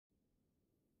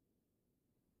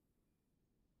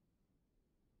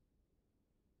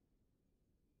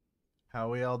How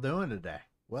we all doing today?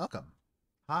 Welcome.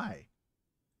 Hi.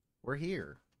 We're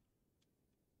here.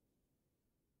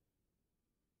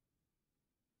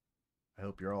 I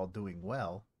hope you're all doing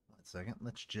well. 1 second.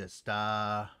 Let's just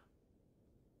there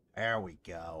we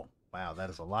go. Wow, that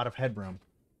is a lot of headroom.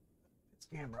 This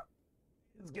camera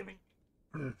is giving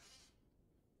and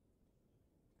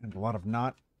a lot of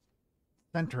not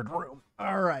centered room.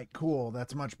 All right, cool.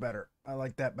 That's much better. I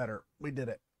like that better. We did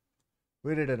it.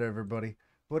 We did it, everybody.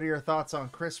 What are your thoughts on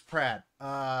Chris Pratt?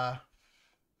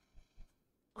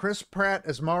 Chris Pratt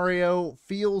as Mario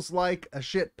feels like a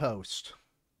shit post.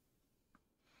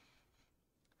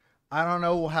 I don't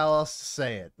know how else to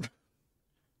say it.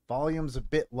 Volume's a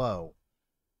bit low.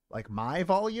 Like my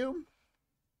volume?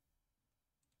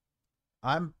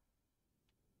 OBS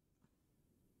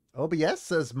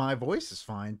says my voice is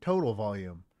fine. Total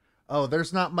volume. Oh,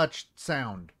 there's not much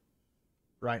sound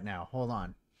right now. Hold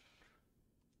on.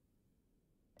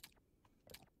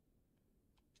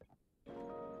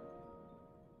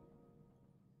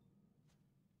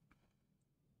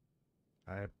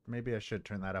 Maybe I should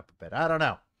turn that up a bit. I don't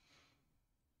know.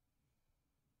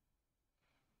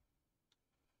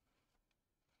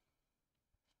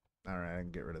 All right, I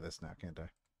can get rid of this now, can't I?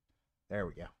 There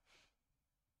we go.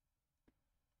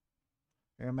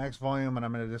 Yeah, max volume, and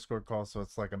I'm in a Discord call, so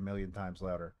it's like a million times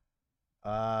louder.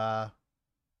 I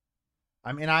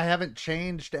mean, I haven't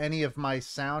changed any of my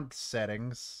sound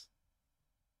settings,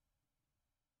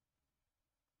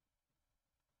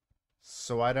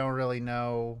 so I don't really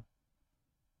know.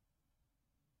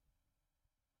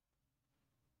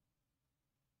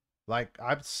 Like,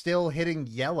 I'm still hitting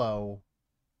yellow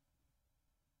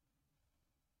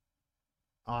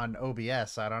on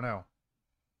OBS. I don't know.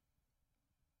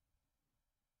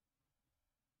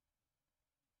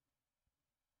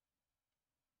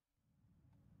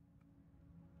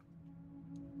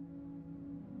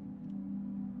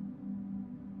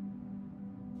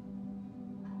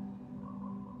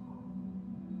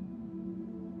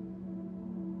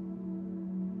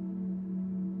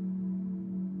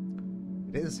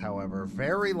 It is, however,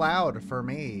 very loud for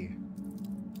me.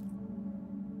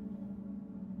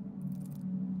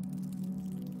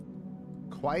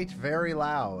 Quite very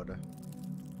loud.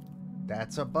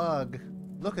 That's a bug.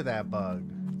 Look at that bug.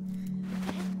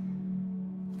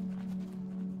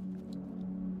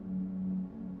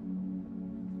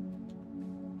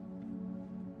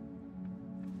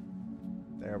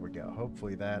 There we go.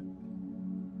 Hopefully that...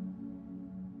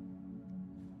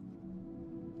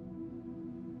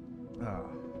 Oh.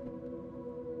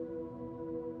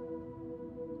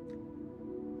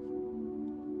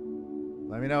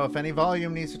 Let me know if any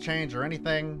volume needs to change or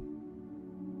anything.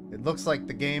 It looks like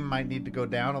the game might need to go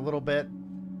down a little bit.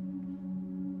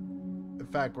 In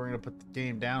fact, we're going to put the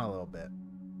game down a little bit.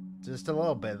 Just a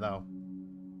little bit, though.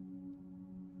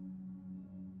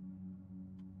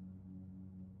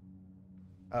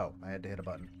 Oh, I had to hit a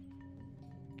button.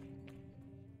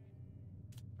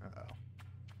 Uh-oh.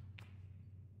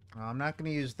 I'm not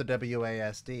going to use the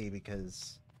WASD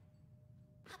because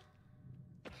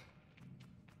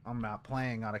I'm not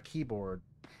playing on a keyboard.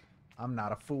 I'm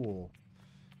not a fool.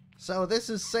 So this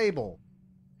is Sable.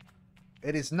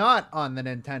 It is not on the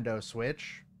Nintendo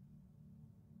Switch.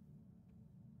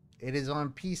 It is on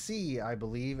PC, I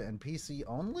believe, and PC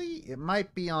only? It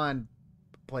might be on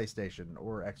PlayStation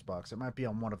or Xbox. It might be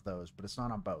on one of those, but it's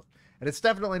not on both. And it's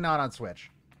definitely not on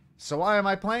Switch. So why am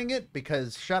I playing it?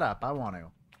 Because shut up, I want to.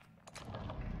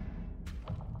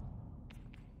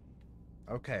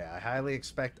 Okay,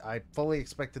 I fully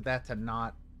expected that to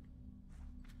not.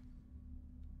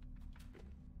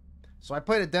 So I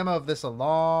played a demo of this a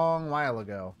long while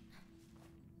ago.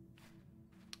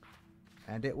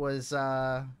 And it was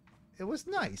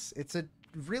nice. It's a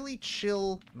really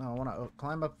chill. No, I want to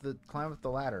climb up the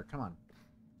ladder. Come on.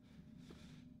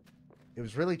 It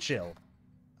was really chill.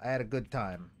 I had a good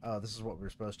time. Oh, this is what we were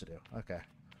supposed to do. Okay.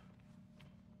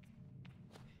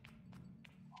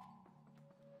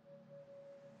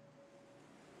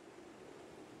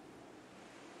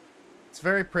 It's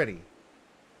very pretty.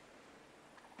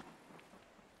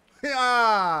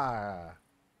 Yeah.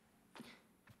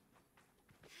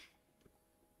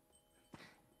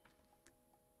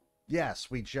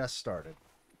 Yes, we just started.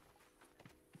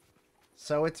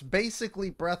 So it's basically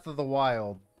Breath of the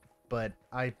Wild, but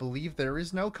I believe there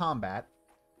is no combat.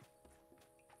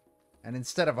 And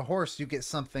instead of a horse, you get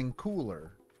something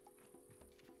cooler.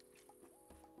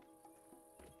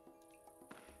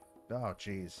 Oh,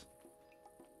 jeez.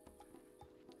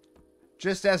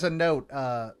 Just as a note,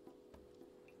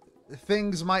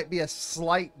 things might be a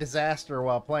slight disaster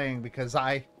while playing because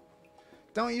I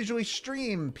don't usually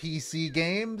stream PC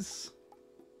games.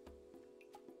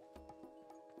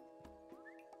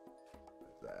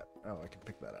 Oh, I can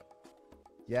pick that up.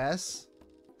 Yes?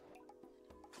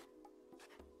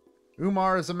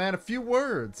 Umar is a man of few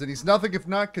words, and he's nothing if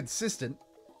not consistent.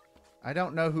 I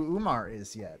don't know who Umar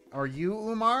is yet. Are you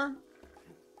Umar?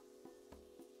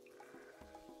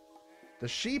 The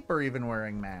sheep are even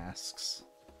wearing masks.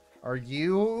 Are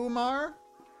you Umar?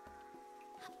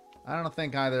 I don't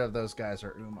think either of those guys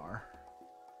are Umar.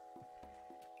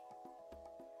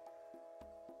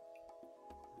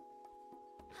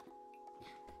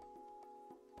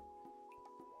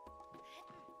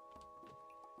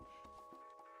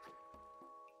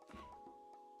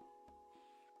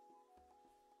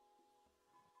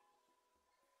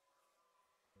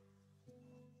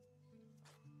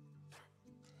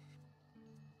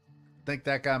 Think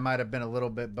that guy might have been a little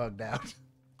bit bugged out.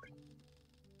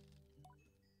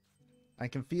 I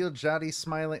can feel Jati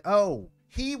smiling. Oh,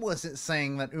 he wasn't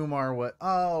saying that Umar was...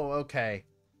 Oh, okay.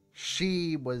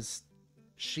 She was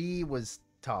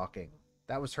talking.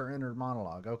 That was her inner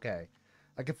monologue. Okay.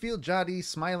 I can feel Jati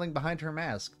smiling behind her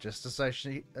mask, just as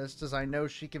I know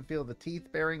she can feel the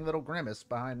teeth-baring little grimace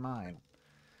behind mine.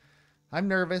 I'm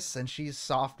nervous, and she's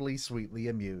softly, sweetly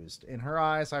amused. In her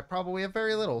eyes, I probably have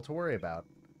very little to worry about.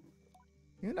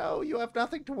 You know, you have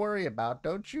nothing to worry about,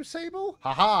 don't you, Sable?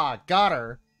 Haha, got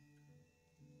her!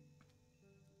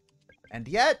 And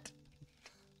yet,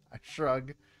 I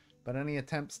shrug, but any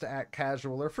attempts to act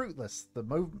casual are fruitless. The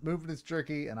movement is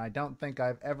jerky, and I don't think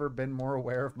I've ever been more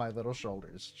aware of my little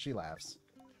shoulders. She laughs.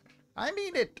 I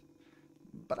mean it,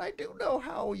 but I do know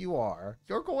how you are.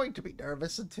 You're going to be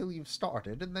nervous until you've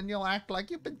started, and then you'll act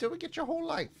like you've been doing it your whole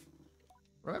life.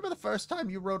 Remember the first time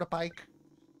you rode a bike?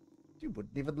 You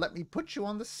wouldn't even let me put you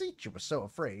on the seat. You were so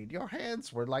afraid. Your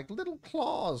hands were like little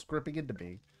claws gripping into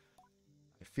me.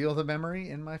 I feel the memory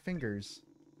in my fingers.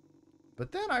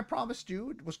 But then I promised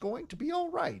you it was going to be all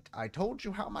right. I told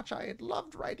you how much I had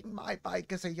loved riding my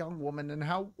bike as a young woman and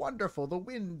how wonderful the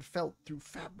wind felt through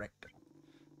fabric.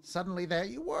 Suddenly there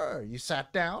you were. You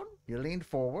sat down, you leaned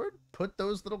forward, put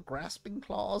those little grasping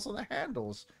claws on the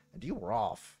handles, and you were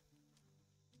off.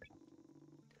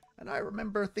 And I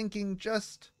remember thinking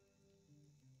just...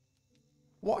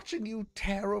 watching you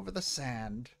tear over the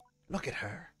sand. Look at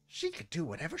her. She could do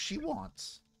whatever she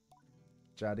wants.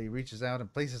 Jati reaches out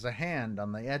and places a hand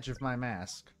on the edge of my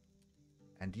mask.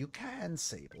 And you can,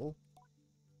 Sable.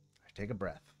 I take a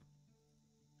breath.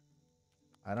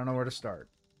 I don't know where to start.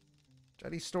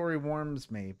 Jati's story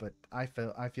warms me, but I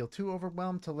feel too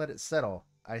overwhelmed to let it settle.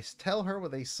 I tell her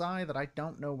with a sigh that I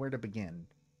don't know where to begin.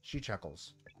 She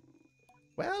chuckles.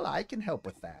 Well, I can help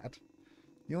with that.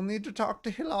 You'll need to talk to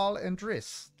Hilal and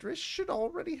Driss. Driss should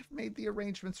already have made the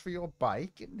arrangements for your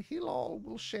bike, and Hilal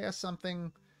will share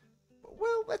something,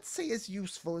 well, let's say as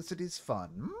useful as it is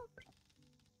fun.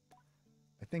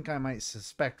 I think I might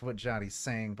suspect what Jati's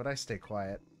saying, but I stay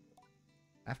quiet.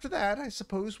 After that, I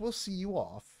suppose we'll see you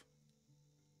off.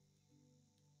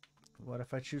 What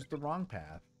if I choose the wrong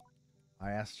path?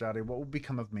 I asked Jati what will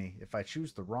become of me if I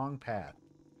choose the wrong path.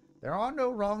 There are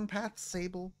no wrong paths,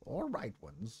 Sable, or right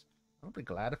ones. I'll be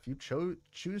glad if you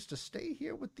choose to stay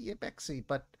here with the Ibexi,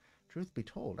 but truth be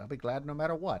told, I'll be glad no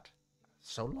matter what,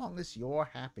 so long as you're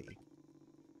happy.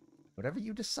 Whatever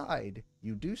you decide,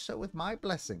 you do so with my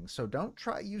blessing, so don't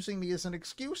try using me as an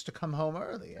excuse to come home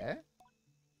early, eh?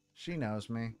 She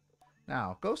knows me.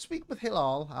 Now, go speak with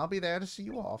Hilal. I'll be there to see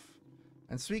you off.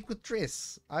 And speak with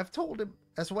Driss. I've told him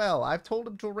as well. I've told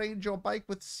him to arrange your bike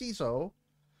with Ciso,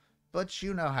 but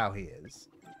you know how he is.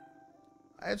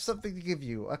 I have something to give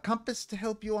you, a compass to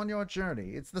help you on your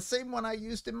journey. It's the same one I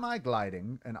used in my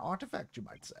gliding, an artifact, you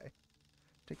might say.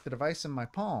 Take the device in my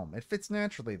palm. It fits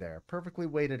naturally there, perfectly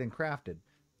weighted and crafted.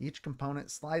 Each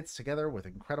component slides together with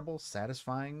incredible,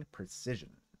 satisfying precision.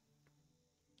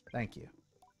 Thank you.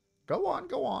 Go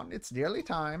on. It's nearly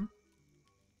time.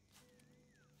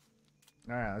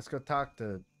 Alright, let's go talk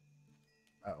to...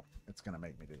 Oh, it's going to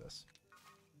make me do this.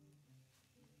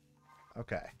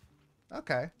 Okay.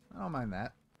 Okay, I don't mind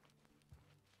that.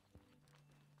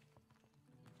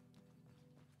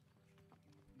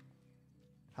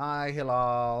 Hi,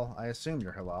 Hilal. I assume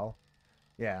you're Hilal.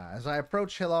 Yeah, as I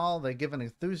approach Hilal, they give an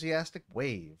enthusiastic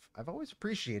wave. I've always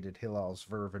appreciated Hilal's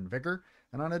verve and vigor,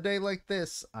 and on a day like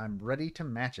this, I'm ready to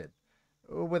match it.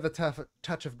 With a tough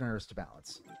touch of nerves to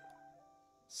balance.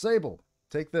 Sable,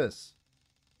 take this.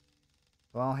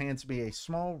 Hilal hands me a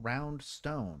small, round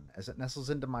stone. As it nestles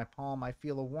into my palm, I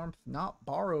feel a warmth not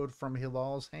borrowed from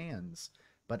Hilal's hands,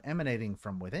 but emanating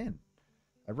from within.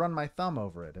 I run my thumb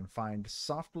over it and find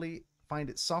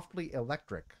it softly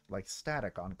electric, like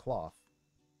static on cloth.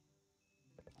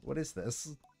 What is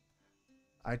this?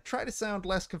 I try to sound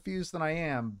less confused than I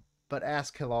am, but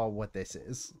ask Hilal what this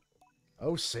is.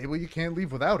 Oh, Sable, you can't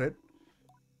leave without it.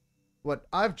 What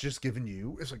I've just given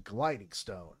you is a gliding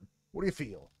stone. What do you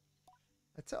feel?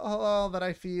 I tell Halal that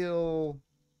I feel...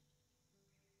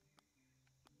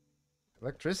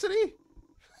 electricity?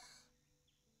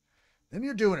 Then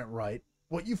you're doing it right.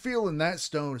 What you feel in that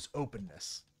stone is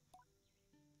openness.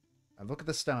 I look at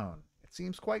the stone. It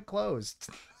seems quite closed.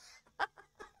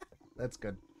 That's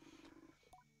good.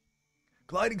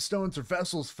 Gliding stones are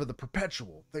vessels for the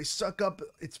perpetual. They suck up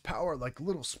its power like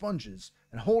little sponges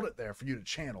and hold it there for you to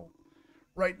channel.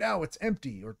 Right now it's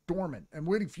empty or dormant and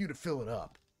waiting for you to fill it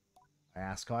up. I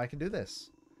ask how I can do this.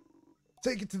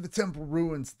 Take it to the temple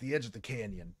ruins at the edge of the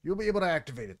canyon. You'll be able to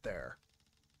activate it there.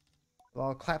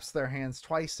 Law claps their hands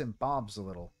twice and bobs a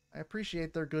little. I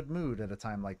appreciate their good mood at a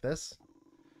time like this.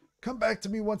 Come back to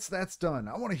me once that's done.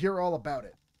 I want to hear all about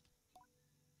it.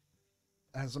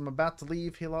 As I'm about to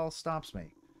leave, Hilal stops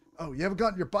me. Oh, you haven't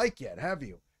gotten your bike yet, have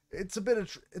you? It's a bit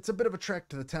of a trek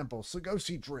to the temple, so go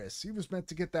see Driss. He was meant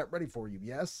to get that ready for you,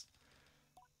 yes?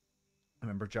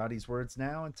 Remember Jotty's words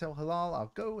now and tell Hilal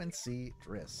I'll go and see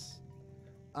Driss.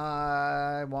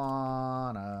 I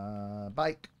want a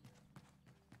bike.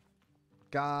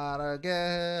 Gotta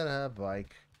get a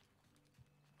bike.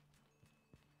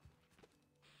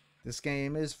 This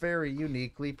game is very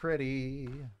uniquely pretty.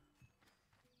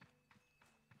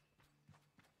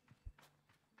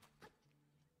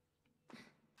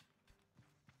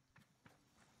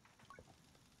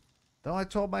 Though I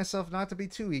told myself not to be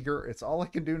too eager, it's all I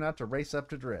can do not to race up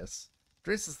to Driss.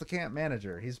 Driss is the camp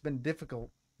manager. He's been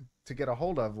difficult to get a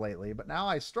hold of lately, but now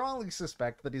I strongly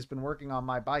suspect that he's been working on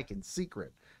my bike in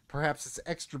secret. Perhaps it's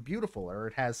extra beautiful, or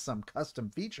it has some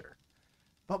custom feature.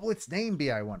 What will its name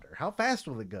be, I wonder? How fast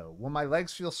will it go? Will my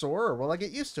legs feel sore, or will I get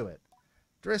used to it?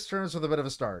 Driss turns with a bit of a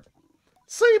start.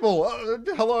 Sable!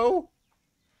 Hello?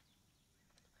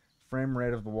 Frame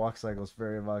rate of the walk cycle is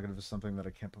very evocative of something that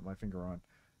I can't put my finger on.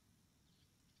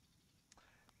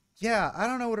 Yeah, I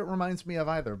don't know what it reminds me of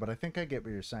either, but I think I get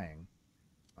what you're saying.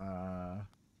 Hello,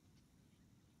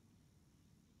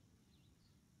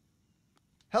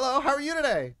 how are you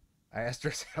today? I asked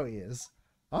Driss how he is.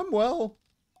 I'm well.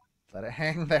 Let it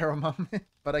hang there a moment,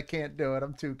 but I can't do it.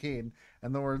 I'm too keen.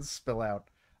 And the words spill out.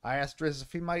 I asked Driss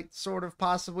if he might sort of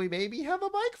possibly maybe have a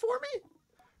bike for me.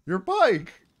 Your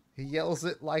bike! He yells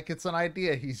it like it's an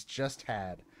idea he's just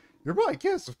had. Your bike,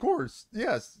 yes, of course.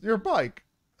 Yes, your bike.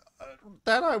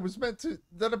 That I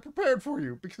prepared for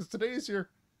you, because today's your...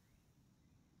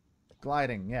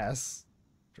 Gliding, yes.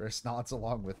 Driss nods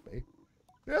along with me.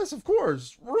 Yes, of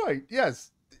course. Right,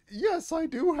 yes. Yes, I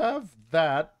do have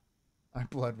that. My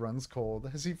blood runs cold.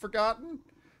 Has he forgotten?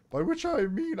 By which I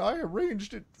mean I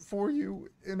arranged it for you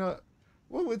in a...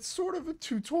 Well, it's sort of a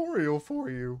tutorial for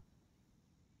you.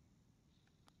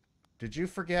 Did you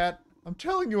forget? I'm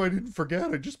telling you I didn't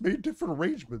forget. I just made different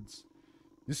arrangements.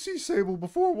 You see, Sable,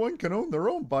 before one can own their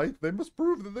own bike, they must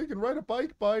prove that they can ride a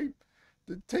bike by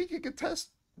taking a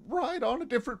test ride on a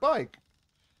different bike.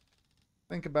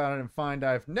 Think about it and find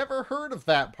I've never heard of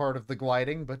that part of the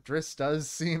gliding, but Driss does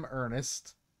seem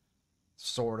earnest.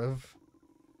 Sort of.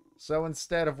 So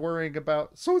instead of worrying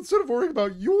about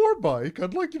your bike,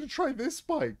 I'd like you to try this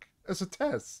bike as a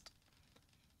test.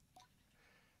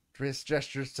 Driss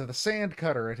gestures to the sand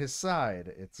cutter at his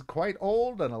side. It's quite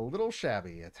old and a little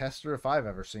shabby. A tester if I've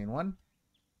ever seen one.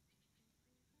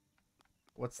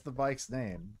 What's the bike's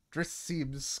name? Driss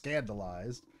seems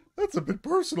scandalized. That's a bit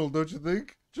personal, don't you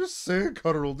think? Just sand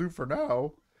cutter will do for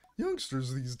now.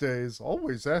 Youngsters these days,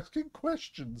 always asking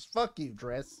questions. Fuck you,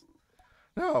 Driss.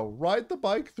 Now, ride the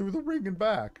bike through the ring and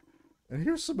back. And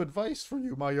here's some advice for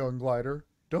you, my young glider.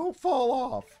 Don't fall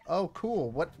off. Oh,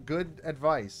 cool. What good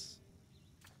advice.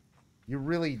 You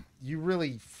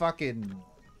really fucking...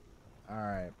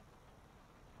 Alright.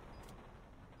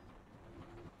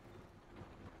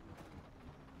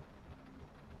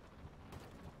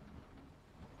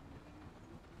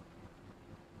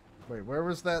 Wait, where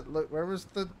was that? Where was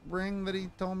the ring that he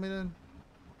told me to...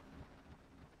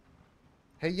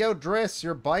 Hey, yo, Driss,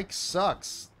 your bike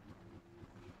sucks.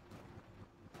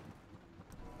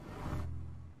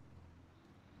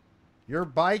 Your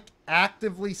bike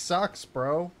actively sucks,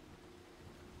 bro.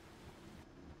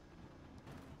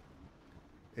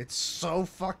 It's so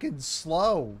fucking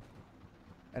slow.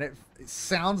 And it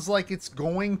sounds like it's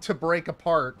going to break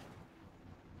apart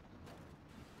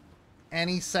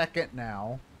any second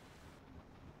now.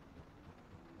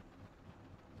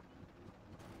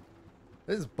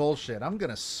 This is bullshit. I'm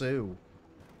gonna sue.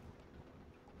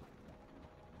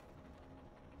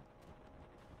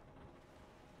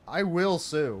 I will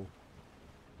sue.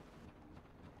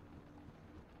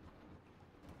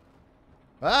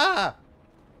 Ah!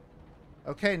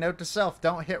 Okay, note to self,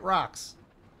 don't hit rocks.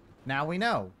 Now we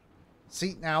know.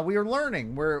 See, now we are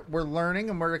learning. We're learning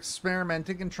and we're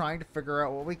experimenting and trying to figure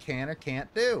out what we can or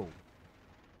can't do.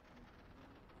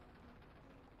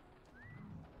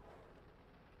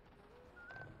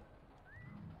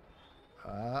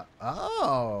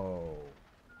 Oh.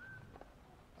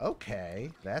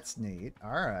 Okay, that's neat.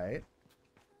 Alright.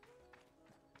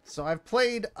 So I've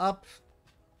played up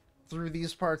through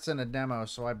these parts in a demo,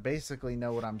 so I basically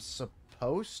know what I'm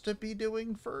supposed to be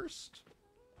doing first.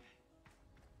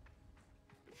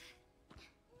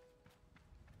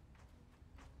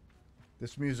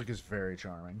 This music is very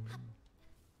charming.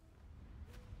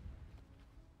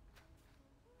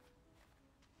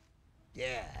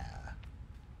 Yeah.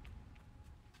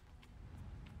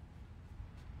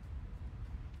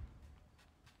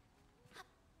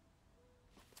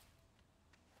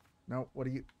 No, what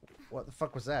the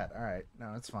fuck was that? All right.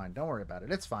 No, it's fine. Don't worry about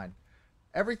it. It's fine.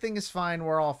 Everything is fine.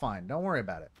 We're all fine. Don't worry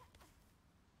about it.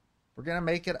 We're going to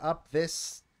make it up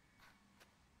this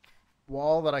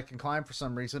wall that I can climb for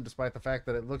some reason, despite the fact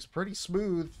that it looks pretty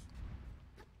smooth.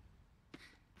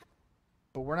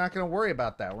 But we're not going to worry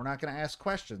about that. We're not going to ask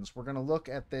questions. We're going to look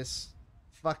at this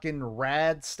fucking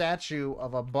rad statue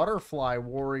of a butterfly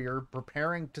warrior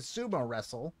preparing to sumo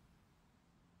wrestle.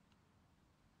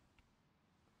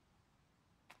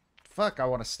 Fuck, I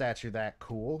want a statue that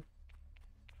cool.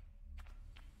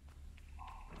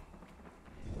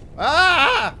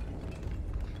 Ah!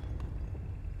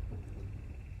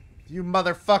 You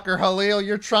motherfucker, Halil,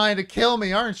 you're trying to kill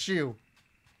me, aren't you?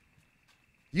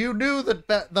 You knew that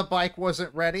the bike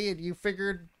wasn't ready, and you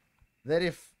figured that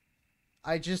if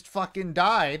I just fucking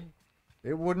died,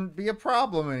 it wouldn't be a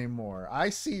problem anymore. I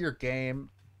see your game.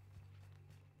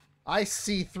 I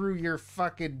see through your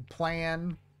fucking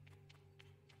plan.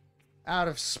 Out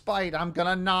of spite, I'm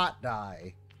gonna not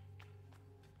die.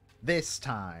 This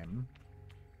time.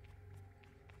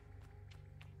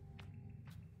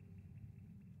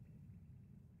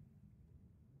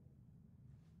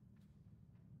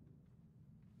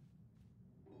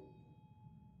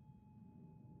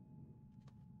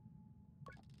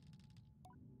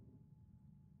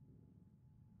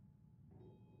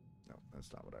 No,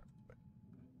 that's not what I...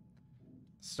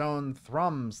 Stone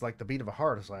thrums like the beat of a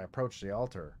heart as I approach the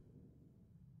altar.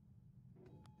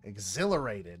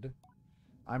 Exhilarated.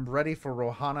 I'm ready for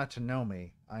Rohana to know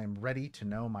me. I am ready to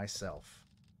know myself.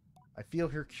 I feel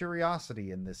her curiosity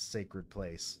in this sacred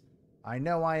place. I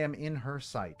know I am in her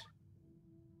sight.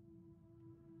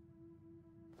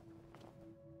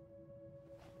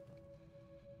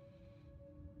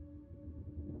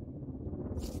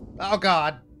 Oh,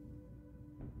 God.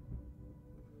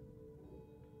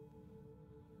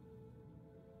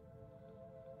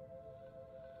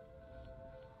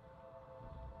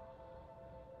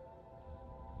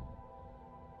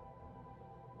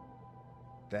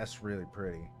 That's really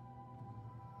pretty.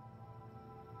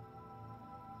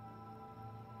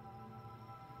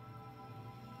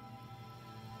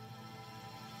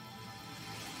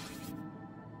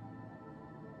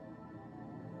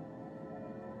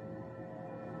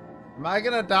 Am I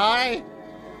gonna die?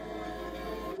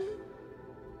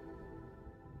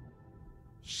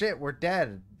 Shit, we're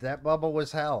dead. That bubble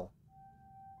was hell.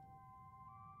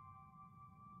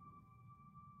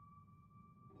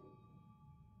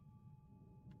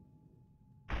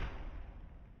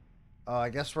 Oh, I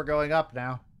guess we're going up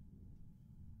now.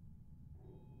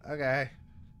 Okay.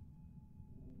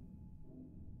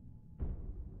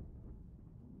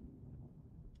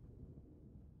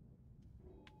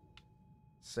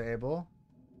 Sable.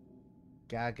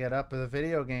 Gotta get up or the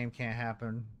video game can't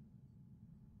happen.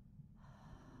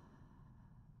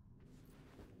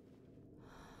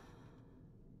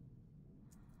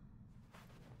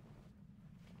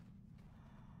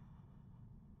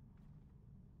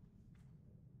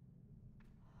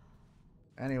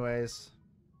 Anyways.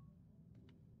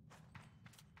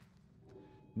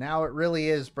 Now it really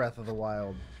is Breath of the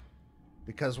Wild.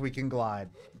 Because we can glide.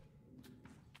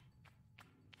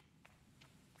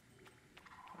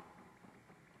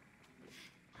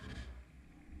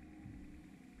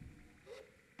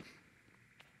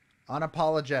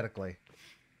 Unapologetically.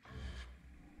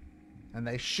 And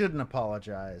they shouldn't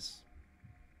apologize.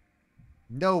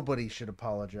 Nobody should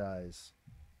apologize.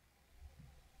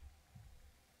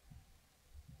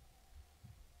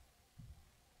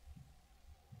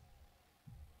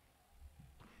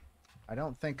 I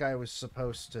don't think I was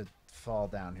supposed to fall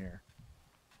down here.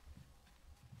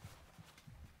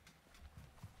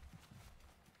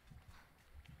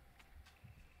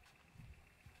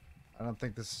 I don't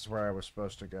think this is where I was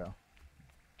supposed to go.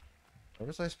 Where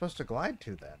was I supposed to glide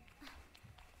to then?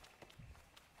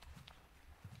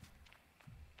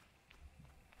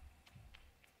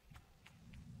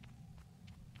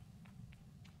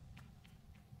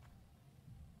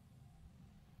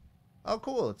 Oh,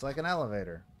 cool. It's like an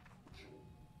elevator.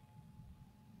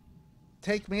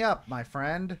 Take me up, my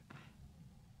friend.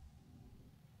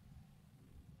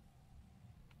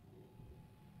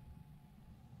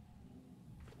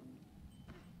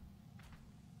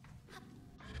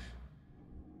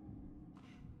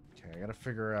 Okay, I gotta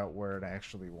figure out where it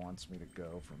actually wants me to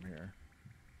go from here.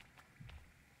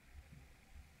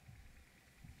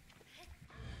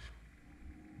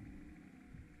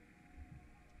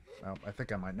 Oh, I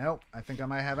think I might. Nope. I think I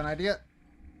might have an idea.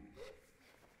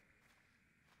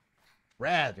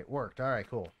 Rad. It worked. All right,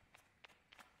 cool.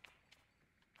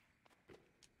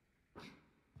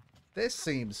 This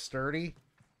seems sturdy.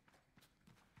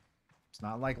 It's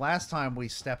not like last time we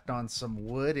stepped on some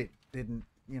wood. It didn't,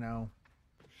 you know,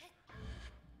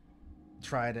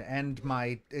 try to end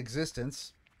my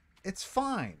existence. It's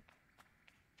fine.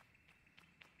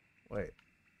 Wait.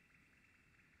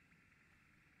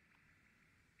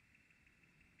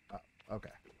 Oh, okay.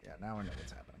 Yeah, now I know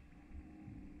what's happening.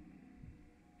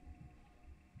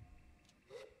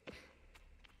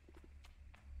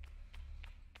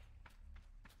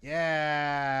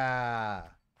 Yeah.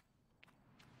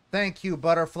 Thank you,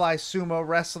 butterfly sumo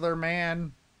wrestler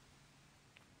man.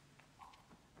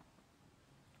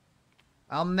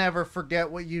 I'll never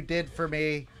forget what you did for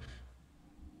me.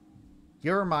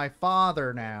 You're my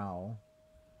father now.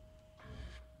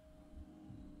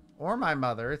 Or my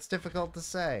mother. It's difficult to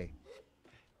say.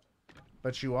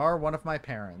 But you are one of my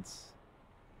parents.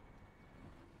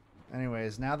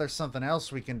 Anyways, now there's something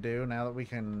else we can do now that we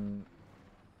can...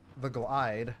 the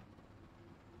glide.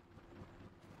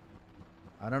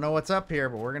 I don't know what's up here,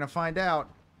 but we're going to find out.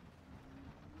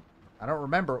 I don't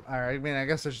remember. I mean, I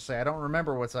guess I should say I don't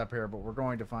remember what's up here, but we're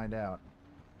going to find out.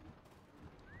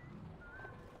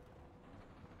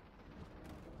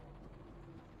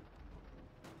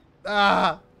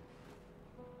 Ah!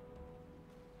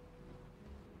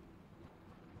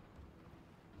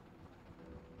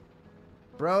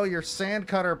 Bro, your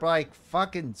sandcutter bike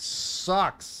fucking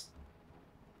sucks.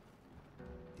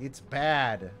 It's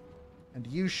bad. And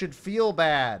you should feel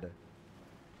bad.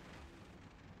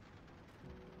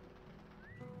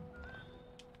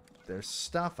 There's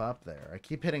stuff up there. I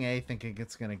keep hitting A thinking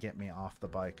it's going to get me off the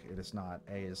bike. It is not.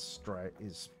 A is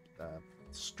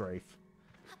strafe.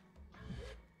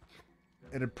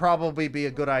 It'd probably be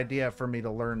a good idea for me to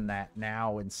learn that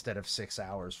now instead of 6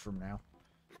 hours from now.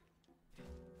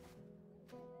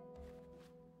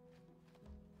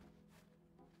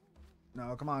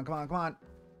 No, come on, come on, come on.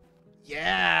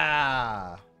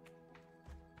 Yeah!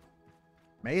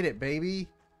 Made it, baby.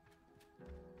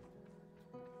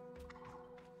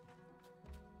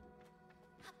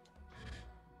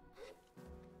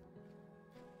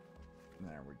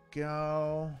 There we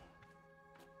go.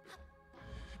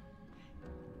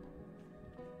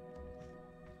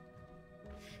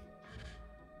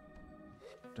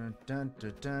 Dun dun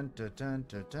dun dun dun dun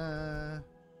dun dun.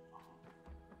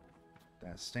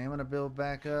 That stamina build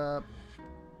back up.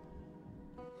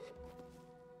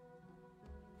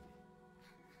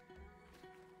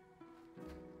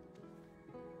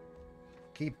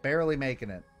 Keep barely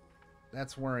making it.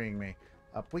 That's worrying me.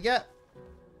 Up we get.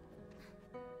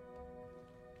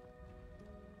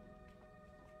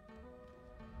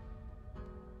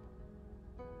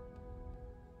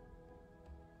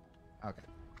 Okay.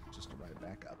 Just to ride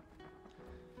back up.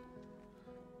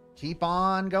 Keep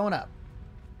on going up.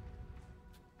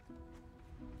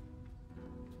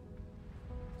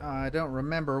 I don't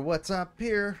remember what's up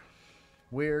here.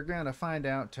 We're gonna find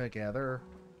out together.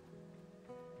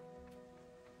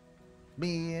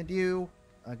 Me and you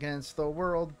against the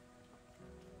world.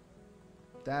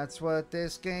 That's what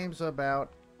this game's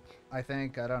about. I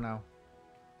think. I don't know.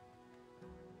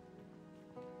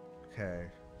 Okay.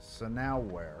 So now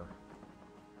where?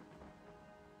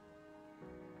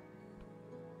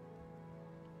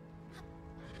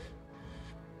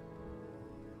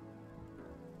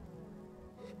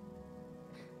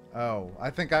 Oh, I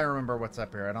think I remember what's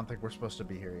up here. I don't think we're supposed to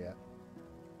be here yet.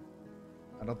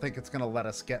 I don't think it's going to let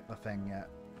us get the thing yet.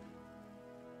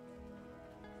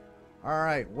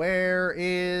 Alright, where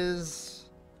is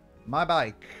my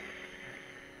bike?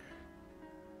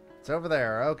 It's over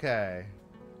there, okay.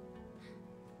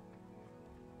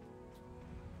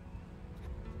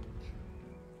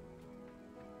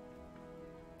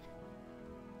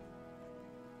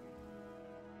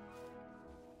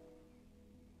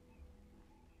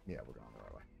 Yeah, we're going the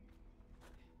right way.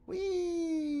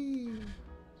 Whee!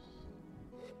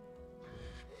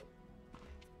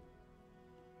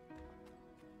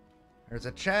 There's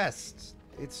a chest.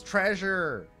 It's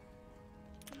treasure.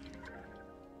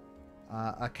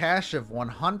 A cache of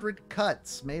 100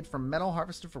 cuts made from metal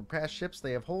harvested from past ships.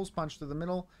 They have holes punched through the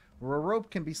middle where a rope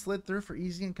can be slid through for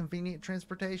easy and convenient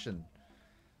transportation.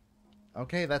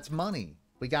 Okay, that's money.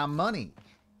 We got money.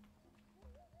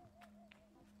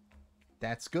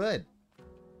 That's good.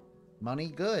 Money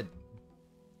good.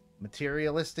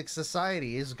 Materialistic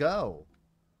society is go.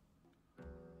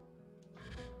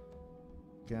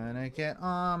 Gonna get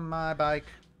on my bike.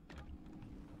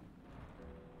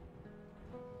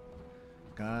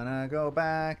 Gonna go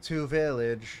back to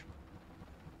village.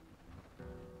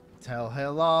 Tell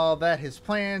Hilal that his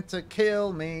plan to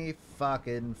kill me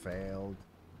fucking failed.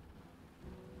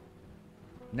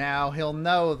 Now he'll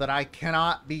know that I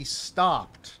cannot be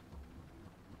stopped.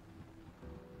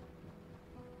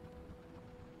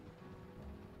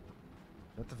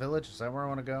 Is that the village? Is that where I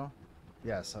want to go?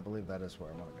 Yes, I believe that is where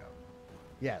I want to go.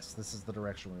 Yes, this is the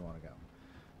direction we want to go.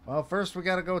 Well, first we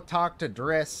gotta go talk to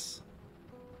Driss.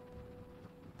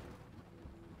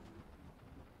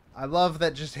 I love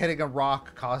that just hitting a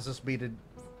rock causes me to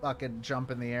fucking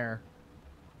jump in the air.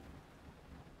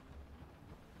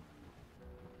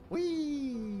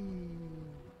 Whee!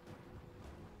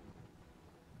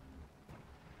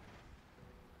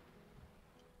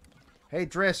 Hey,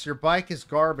 Driss, your bike is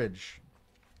garbage.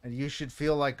 And you should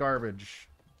feel like garbage.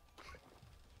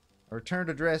 I return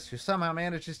to Driss, who somehow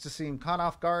manages to seem caught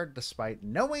off guard despite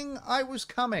knowing I was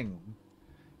coming.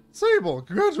 Sable,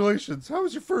 congratulations. How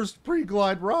was your first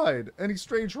pre-glide ride? Any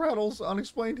strange rattles,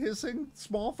 unexplained hissing,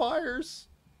 small fires?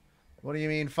 What do you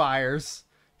mean, fires?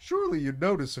 Surely you'd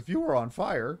notice if you were on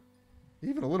fire.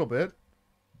 Even a little bit.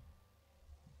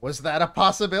 Was that a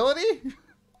possibility?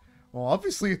 Well,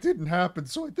 obviously it didn't happen,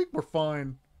 so I think we're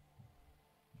fine.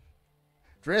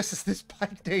 Driss, is this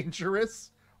bike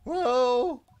dangerous?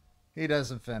 Well, he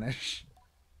doesn't finish.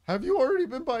 Have you already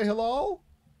been by Hilal?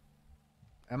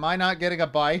 Am I not getting a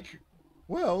bike?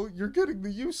 Well, you're getting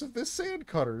the use of this sand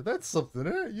cutter. That's something,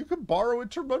 eh? You can borrow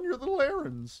it to run your little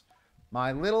errands.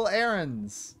 My little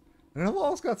errands. And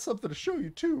Hilal's got something to show you,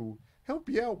 too. Help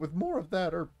you out with more of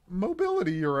that, or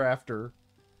mobility you're after.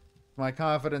 My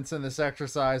confidence in this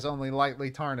exercise only lightly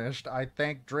tarnished. I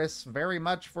thank Driss very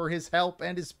much for his help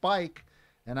and his bike,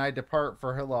 and I depart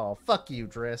for Hilal. Fuck you,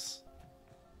 Driss.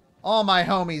 All my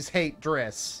homies hate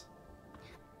Driss.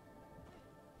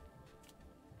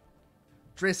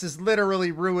 Driss is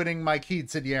literally ruining my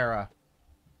quinceañera.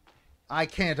 I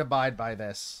can't abide by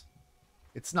this.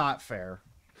 It's not fair.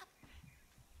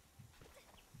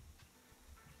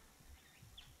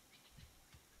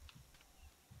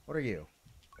 What are you?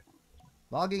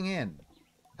 Logging in.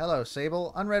 Hello,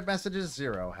 Sable. Unread messages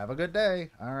 0. Have a good day.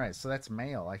 Alright, so that's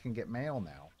mail. I can get mail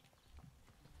now.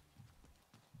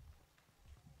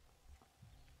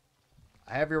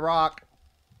 I have your rock.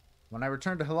 When I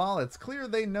return to Hilal, it's clear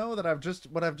they know that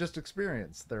what I've just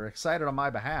experienced. They're excited on my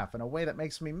behalf in a way that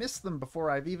makes me miss them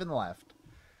before I've even left.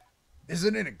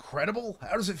 Isn't it incredible?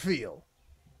 How does it feel?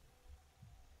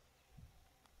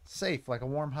 Safe, like a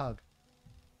warm hug.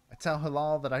 I tell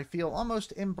Hilal that I feel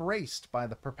almost embraced by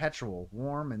the perpetual,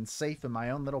 warm and safe in my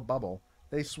own little bubble.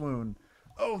 They swoon.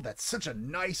 Oh, that's such a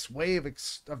nice way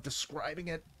of describing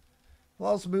it.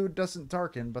 Hilal's mood doesn't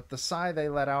darken, but the sigh they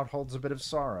let out holds a bit of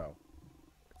sorrow.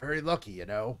 Very lucky, you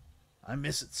know. I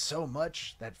miss it so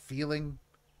much, that feeling,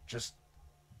 just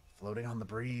floating on the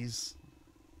breeze.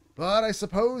 But I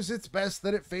suppose it's best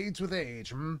that it fades with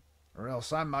age, Or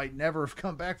else I might never have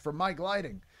come back from my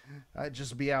gliding. I'd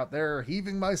just be out there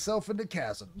heaving myself into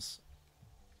chasms.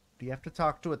 Do you have to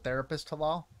talk to a therapist,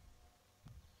 Hilal?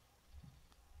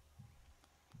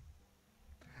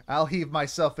 I'll heave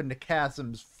myself into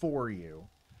chasms for you.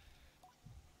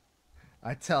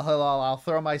 I tell Hilal I'll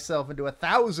throw myself into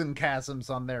 1,000 chasms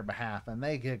on their behalf, and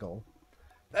they giggle.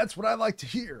 That's what I like to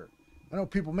hear. I know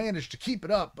people manage to keep it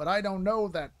up, but I don't know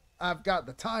that I've got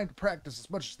the time to practice as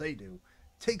much as they do.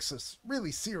 It takes a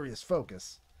really serious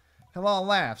focus. Hilal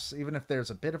laughs, even if there's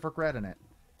a bit of regret in it.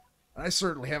 I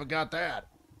certainly haven't got that.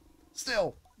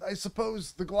 Still, I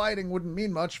suppose the gliding wouldn't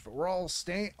mean much if it were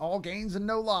all gains and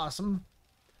no loss,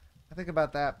 I think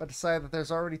about that, but decide that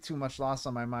there's already too much loss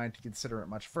on my mind to consider it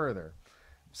much further.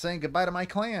 I'm saying goodbye to my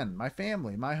clan, my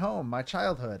family, my home, my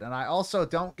childhood, and I also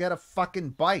don't get a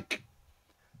fucking bike.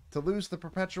 To lose the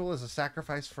Perpetual is a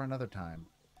sacrifice for another time.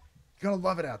 You're gonna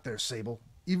love it out there, Sable,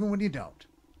 even when you don't.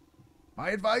 My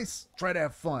advice? Try to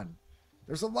have fun.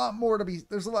 There's a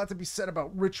lot to be said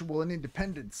about ritual and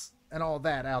independence and all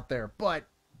that out there, but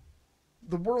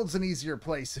the world's an easier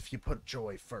place if you put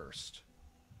joy first.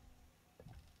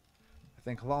 I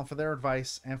thank Hilal for their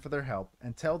advice and for their help,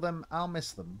 and tell them I'll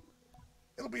miss them.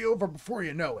 It'll be over before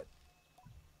you know it.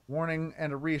 Warning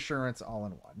and a reassurance all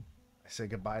in one. I say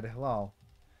goodbye to Hilal.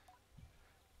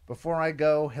 Before I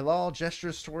go, Hilal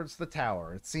gestures towards the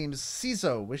tower. It seems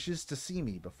Cizo wishes to see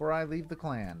me before I leave the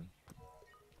clan.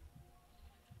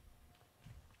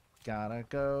 Gotta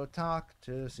go talk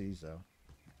to Cizo.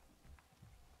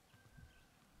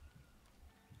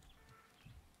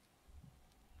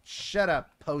 Shut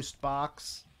up,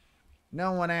 postbox.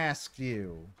 No one asked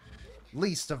you.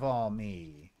 Least of all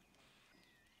me.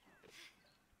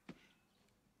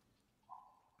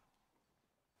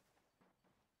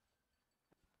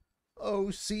 Oh,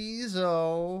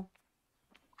 Cizo.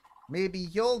 Maybe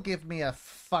you'll give me a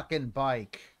fucking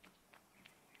bike.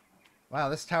 Wow,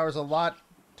 this tower's a lot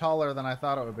taller than I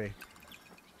thought it would be.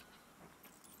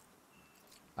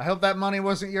 I hope that money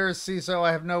wasn't yours, Cizo.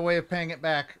 I have no way of paying it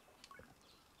back.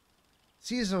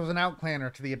 Cizo is an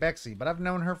outclanner to the Ibexi, but I've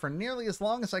known her for nearly as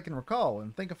long as I can recall,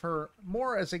 and think of her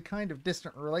more as a kind of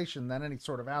distant relation than any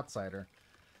sort of outsider.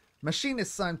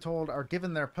 Machinists, I'm told, are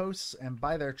given their posts, and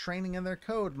by their training and their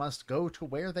code, must go to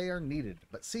where they are needed.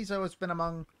 But Cizo has been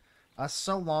among us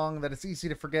so long that it's easy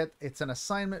to forget it's an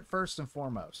assignment first and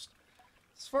foremost.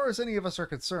 As far as any of us are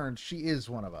concerned, she is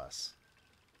one of us.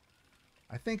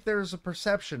 I think there is a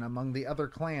perception among the other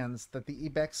clans that the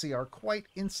Ibexi are quite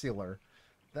insular,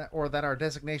 that our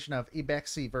designation of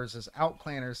Ibexi versus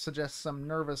outclanners suggests some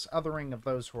nervous othering of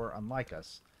those who are unlike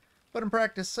us. But in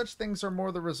practice, such things are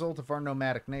more the result of our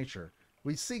nomadic nature.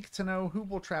 We seek to know who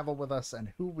will travel with us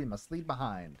and who we must leave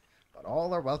behind, but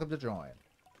all are welcome to join.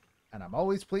 And I'm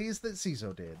always pleased that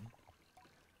Cizo did.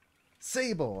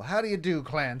 Sable, how do you do,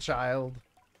 clan child?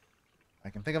 I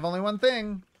can think of only one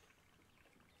thing.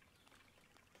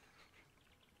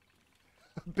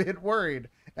 A bit worried.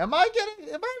 Am I really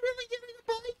getting a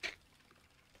bike?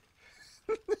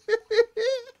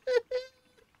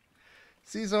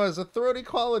 Cizo has a throaty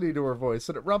quality to her voice,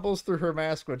 and it rumbles through her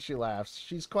mask when she laughs.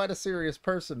 She's quite a serious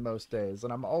person most days,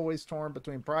 and I'm always torn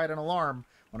between pride and alarm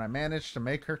when I manage to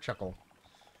make her chuckle.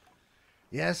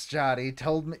 Yes, Jotty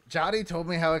told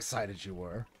me how excited you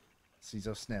were.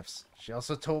 Cizo sniffs. She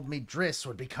also told me Driss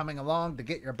would be coming along to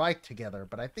get your bike together,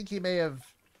 but I think he may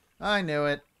have... I knew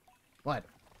it. What?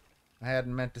 I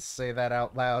hadn't meant to say that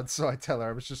out loud, so I tell her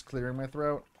I was just clearing my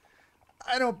throat.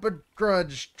 I don't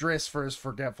begrudge Driss for his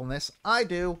forgetfulness. I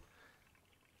do.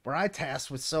 Were I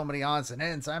tasked with so many odds and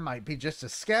ends, I might be just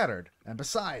as scattered. And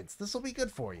besides, this will be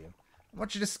good for you. I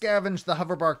want you to scavenge the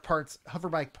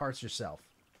hoverbike parts yourself.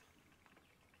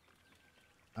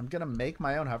 I'm gonna make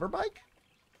my own hoverbike?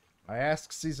 I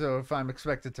ask Cizo if I'm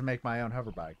expected to make my own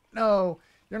hoverbike. No,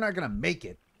 you're not gonna make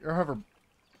it. You're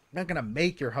not gonna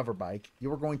make your hoverbike.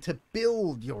 You're going to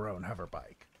build your own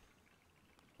hoverbike.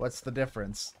 What's the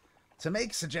difference? To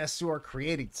make suggests you are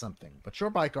creating something, but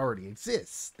your bike already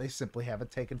exists. They simply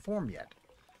haven't taken form yet.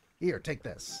 Here, take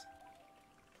this.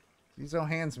 Cizo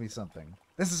hands me something.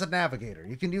 This is a navigator.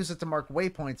 You can use it to mark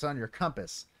waypoints on your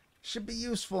compass. Should be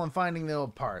useful in finding the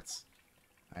old parts.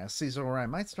 I asked Cizo where I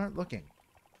might start looking.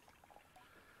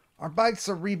 Our bikes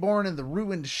are reborn in the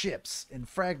ruined ships, in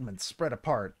fragments spread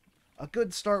apart. A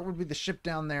good start would be the ship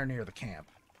down there near the camp.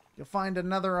 You'll find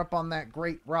another up on that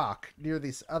great rock near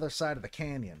the other side of the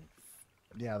canyon.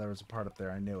 Yeah, there was a part up there,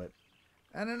 I knew it.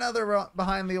 And another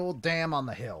behind the old dam on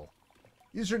the hill.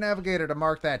 Use your navigator to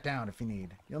mark that down if you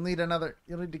need. You'll need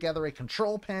to gather a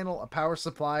control panel, a power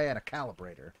supply, and a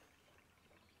calibrator.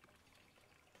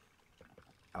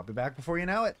 I'll be back before you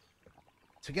know it.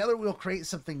 Together we'll create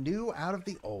something new out of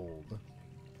the old.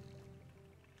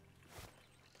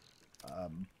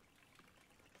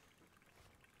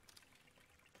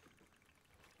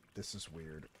 This is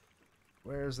weird.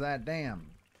 Where's that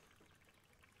dam?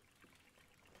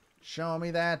 Show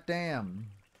me that dam.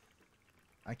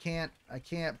 I can't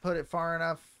put it far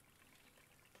enough.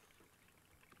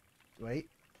 Wait.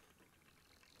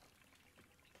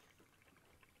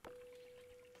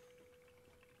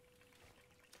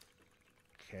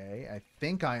 Okay, I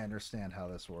think I understand how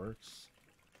this works.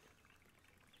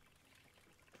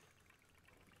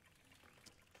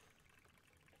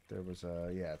 There was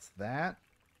a... yeah, it's that.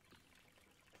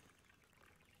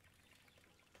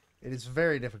 It is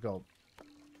very difficult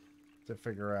to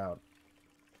figure out.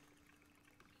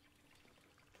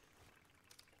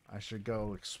 I should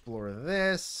go explore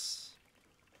this.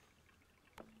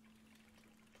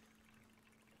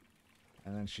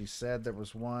 And then she said there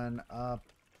was one up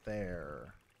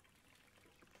there.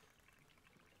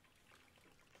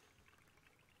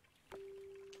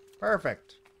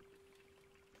 Perfect.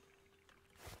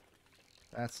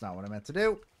 That's not what I meant to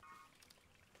do.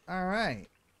 All right.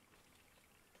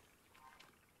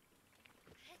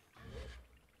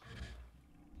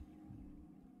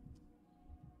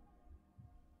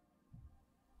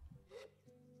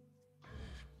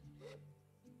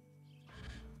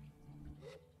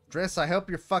 Driss, I hope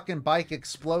your fucking bike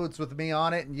explodes with me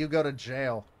on it and you go to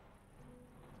jail.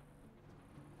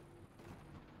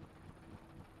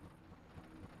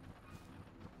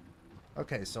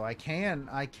 Okay, so I can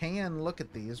look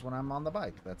at these when I'm on the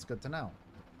bike. That's good to know.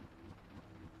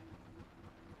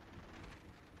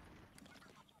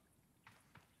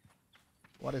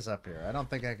 What is up here? I don't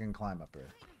think I can climb up here.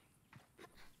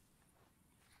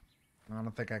 I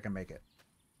don't think I can make it.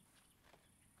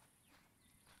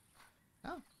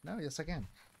 Oh, no, yes I can.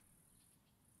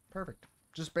 Perfect.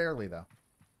 Just barely, though.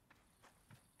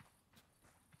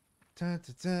 Da,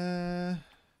 da, da.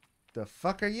 The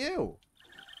fuck are you?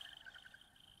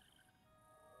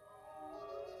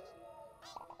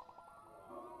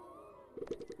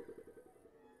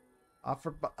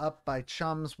 Offered up by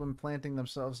chums when planting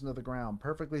themselves into the ground.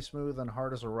 Perfectly smooth and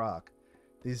hard as a rock.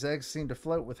 These eggs seem to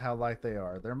float with how light they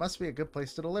are. There must be a good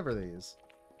place to deliver these.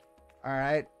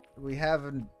 Alright, we have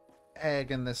an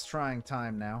egg in this trying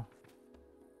time now.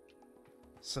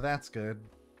 So that's good.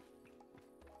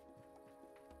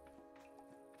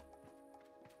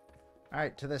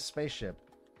 Alright, to this spaceship.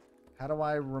 How do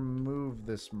I remove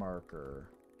this marker?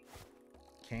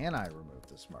 Can I remove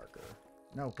this marker?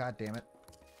 No, god damn it.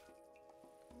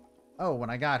 Oh,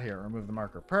 when I got here, remove the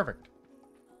marker. Perfect.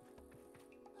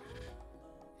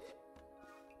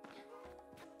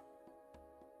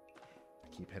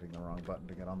 I keep hitting the wrong button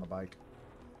to get on the bike.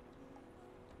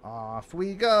 Off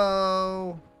we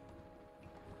go.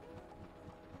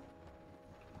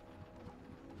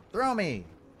 Throw me.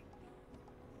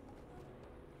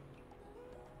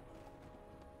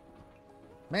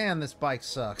 Man, this bike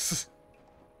sucks.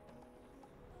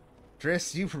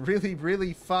 Driss, you really,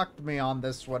 really fucked me on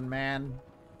this one, man.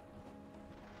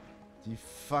 You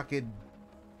fucking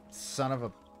son of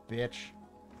a bitch.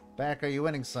 Back, are you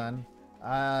winning, son?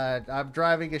 I'm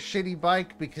driving a shitty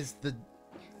bike because the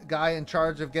guy in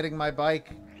charge of getting my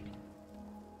bike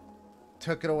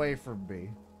took it away from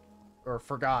me. Or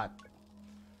forgot.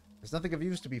 There's nothing of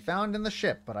use to be found in the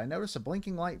ship, but I notice a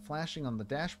blinking light flashing on the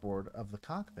dashboard of the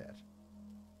cockpit.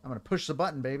 I'm gonna push the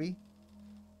button, baby.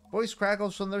 Voice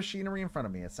crackles from the machinery in front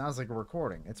of me. It sounds like a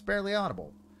recording. It's barely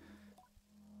audible.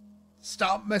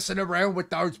 Stop messing around with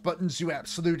those buttons, you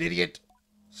absolute idiot.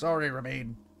 Sorry,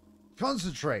 Ramin.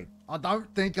 Concentrate. I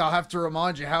don't think I'll have to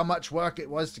remind you how much work it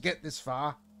was to get this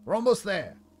far. We're almost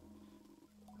there.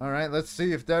 Alright, let's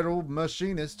see if that old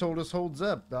machinist told us holds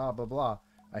up. Blah, blah, blah.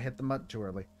 I hit the button too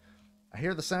early. I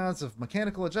hear the sounds of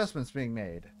mechanical adjustments being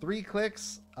made. 3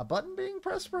 clicks. A button being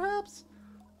pressed, perhaps?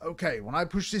 Okay, when I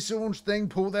push this orange thing,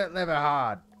 pull that lever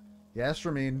hard. Yes,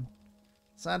 Ramin.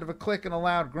 Sound of a click and a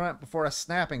loud grunt before a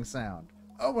snapping sound.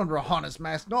 Oh, and Rahana's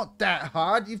mask, not that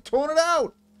hard. You've torn it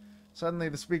out. Suddenly,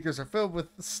 the speakers are filled with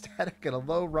static and a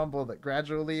low rumble that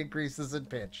gradually increases in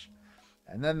pitch.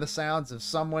 And then the sounds of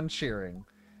someone cheering.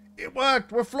 It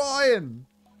worked! We're flying!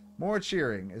 More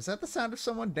cheering. Is that the sound of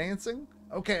someone dancing?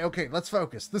 Okay, okay, let's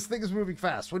focus. This thing is moving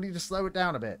fast. We need to slow it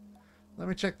down a bit. Let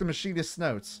me check the machinist's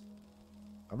notes.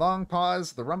 A long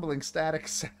pause. The rumbling static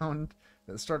sound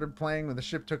that started playing when the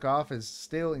ship took off is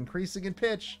still increasing in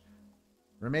pitch.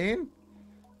 Remain?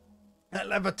 That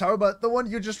lever, Toba, the one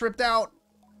you just ripped out.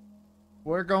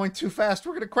 We're going too fast.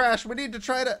 We're going to crash. We need to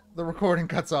try to... The recording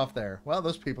cuts off there. Well,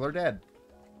 those people are dead.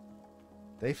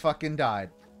 They fucking died.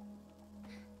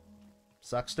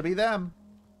 Sucks to be them.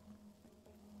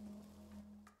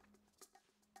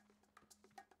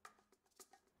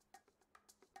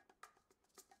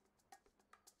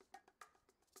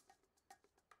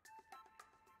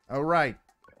 All right.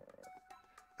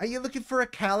 Are you looking for a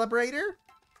calibrator?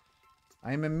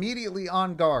 I am immediately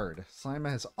on guard. Sima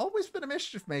has always been a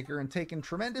mischief maker and taken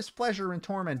tremendous pleasure in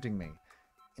tormenting me.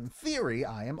 In theory,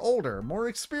 I am older, more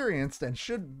experienced, and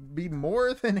should be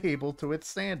more than able to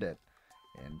withstand it.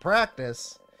 In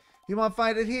practice, you won't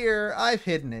find it here. I've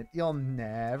hidden it. You'll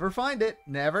never find it.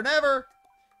 Never, never.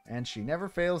 And she never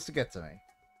fails to get to me.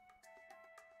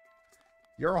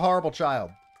 You're a horrible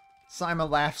child. Sima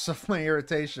laughs of my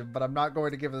irritation, but I'm not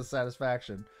going to give her the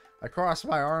satisfaction. I cross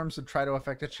my arms and try to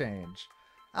effect a change.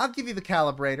 I'll give you the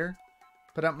calibrator.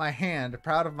 Put up my hand,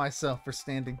 proud of myself for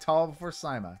standing tall before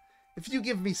Sima. If you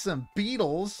give me some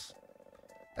beetles...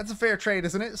 That's a fair trade,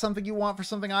 isn't it? Something you want for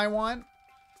something I want?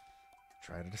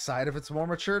 Try to decide if it's more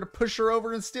mature to push her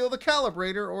over and steal the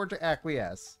calibrator or to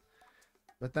acquiesce.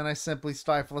 But then I simply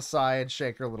stifle a sigh and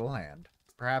shake her little hand.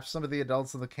 Perhaps some of the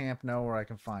adults in the camp know where I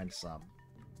can find some.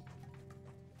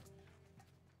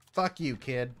 Fuck you,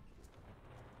 kid.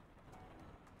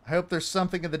 I hope there's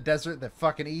something in the desert that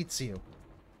fucking eats you.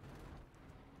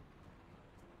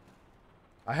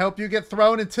 I hope you get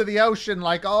thrown into the ocean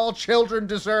like all children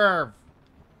deserve.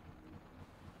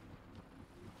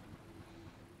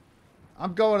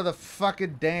 I'm going to the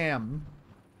fucking dam.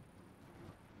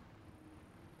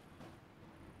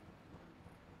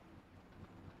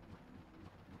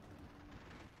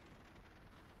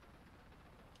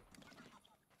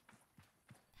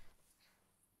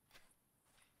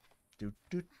 Do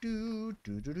do do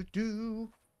do do do do.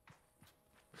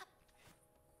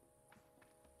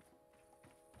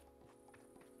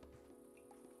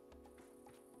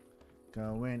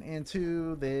 Going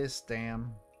into this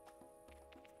dam.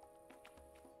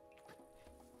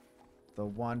 The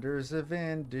wonders of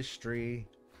industry.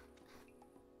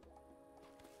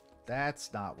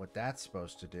 That's not what that's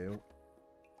supposed to do.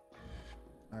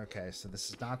 Okay, so this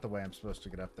is not the way I'm supposed to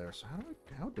get up there. So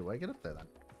how do I get up there then?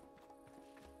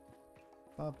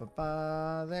 Ba, ba,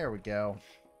 ba. There we go.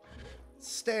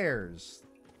 Stairs.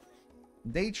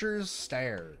 Nature's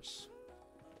stairs.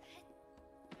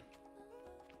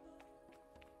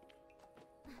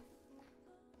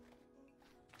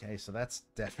 Okay, so that's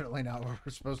definitely not where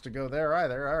we're supposed to go there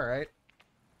either. All right.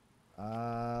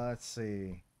 Let's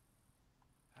see.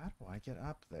 How do I get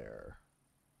up there?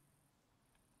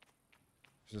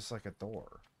 It's just like a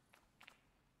door.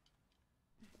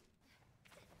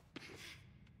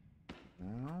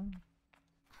 No?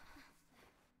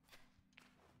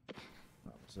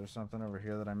 Oh, is there something over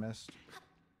here that I missed?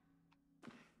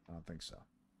 I don't think so.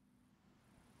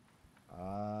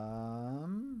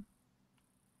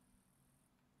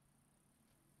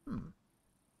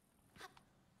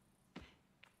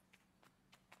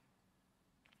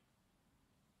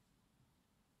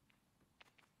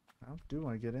 How do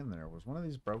I get in there? Was one of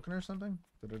these broken or something?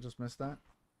 Did I just miss that?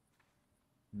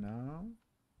 No?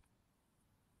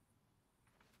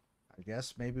 I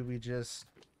guess maybe we just...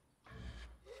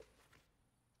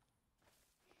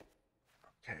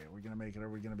 Okay, are we going to make it? Are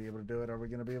we going to be able to do it? Are we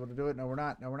going to be able to do it? No, we're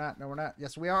not. No, we're not. No, we're not.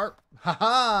 Yes, we are.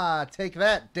 Ha-ha! Take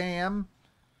that, damn.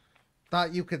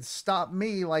 Thought you could stop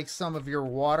me like some of your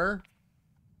water.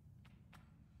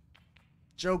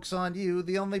 Joke's on you.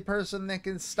 The only person that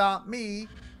can stop me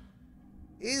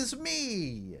is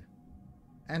me.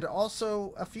 And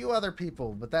also a few other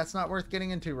people, but that's not worth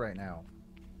getting into right now.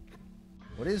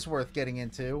 What is worth getting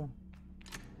into?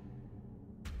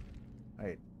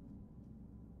 Wait.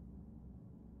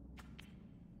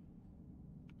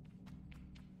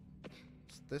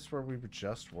 Is this where we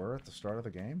just were at the start of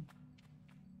the game?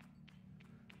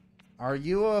 Are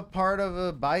you a part of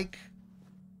a bike?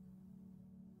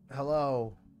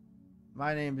 Hello.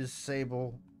 My name is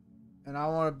Sable, and I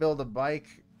want to build a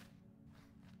bike.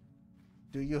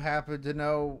 Do you happen to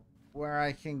know where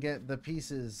I can get the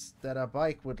pieces that a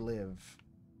bike would live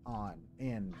on,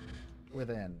 in,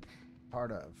 within,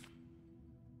 part of?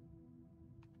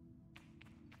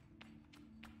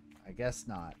 I guess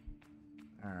not.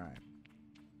 Alright.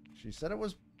 She said it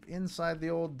was inside the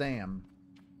old dam.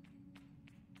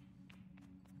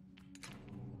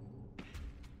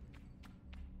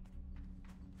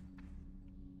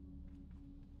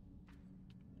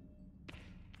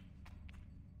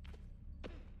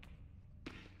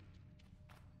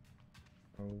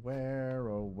 Oh,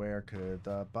 where could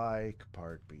the bike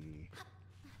part be?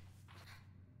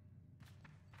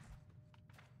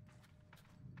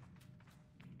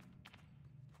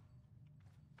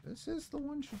 This is the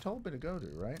one she told me to go to,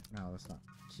 right? No, that's not.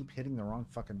 Keep hitting the wrong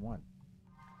fucking one.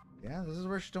 Yeah, this is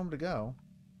where she told me to go.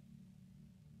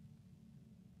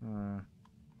 Do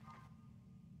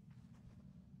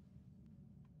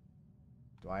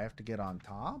I have to get on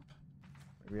top?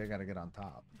 Maybe I gotta get on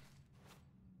top.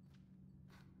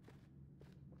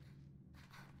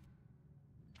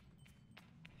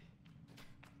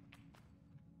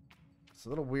 It's a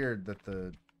little weird that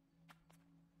the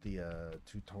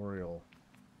tutorial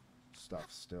stuff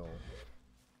still.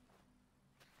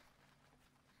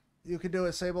 You can do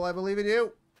it, Sable. I believe in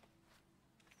you.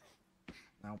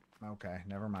 Nope. Okay.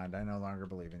 Never mind. I no longer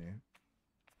believe in you.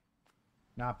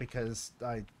 Not because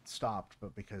I stopped,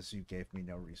 but because you gave me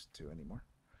no reason to anymore.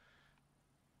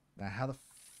 Now, how the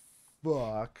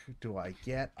fuck do I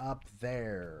get up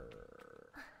there?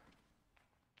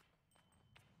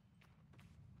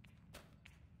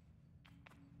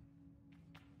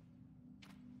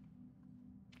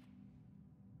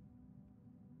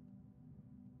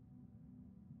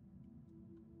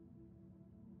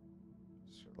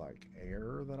 Is there like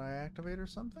air that I activate or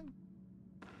something?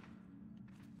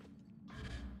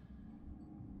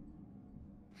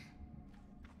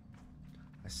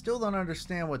 I still don't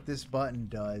understand what this button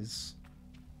does.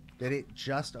 Did it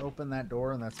just open that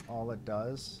door and that's all it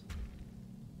does?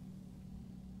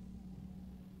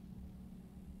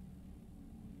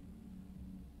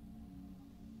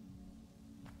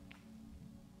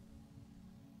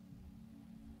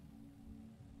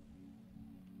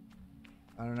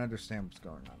 I don't understand what's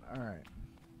going on. Alright.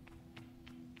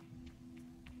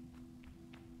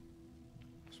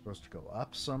 Supposed to go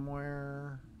up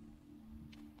somewhere.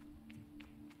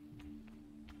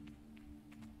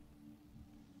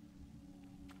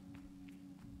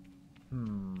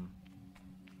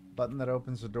 Button that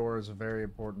opens the door is a very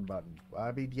important button.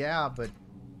 I mean, yeah, but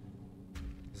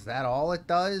is that all it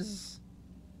does?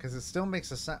 Because it still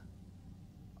makes a sound.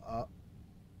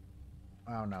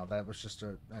 Oh no, that's just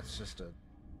a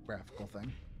graphical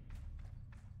thing.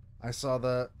 I saw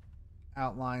the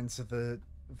outlines of the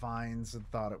vines and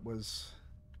thought it was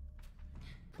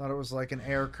like an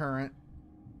air current.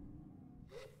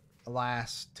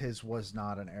 Alas, 'tis was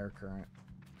not an air current.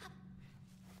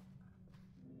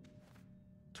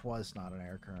 'Twas not an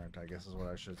air current, I guess is what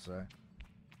I should say.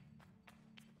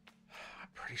 I'm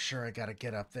pretty sure I gotta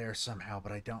get up there somehow,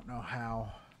 but I don't know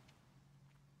how.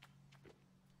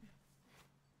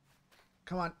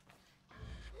 Come on.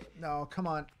 No, come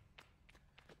on.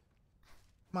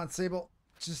 Come on, Sable.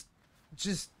 Just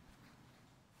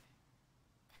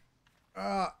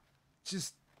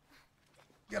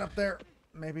get up there.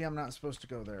 Maybe I'm not supposed to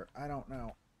go there. I don't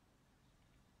know.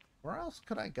 Where else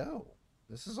could I go?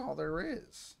 This is all there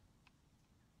is.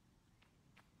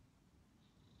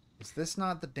 Is this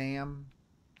not the dam?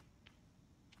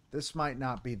 This might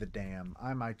not be the dam.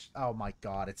 I might... Oh my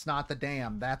god, it's not the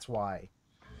dam. That's why.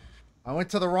 I went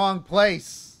to the wrong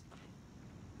place.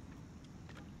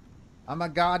 I'm a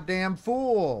goddamn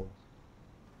fool.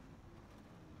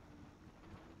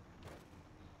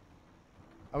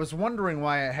 I was wondering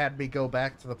why it had me go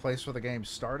back to the place where the game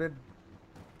started.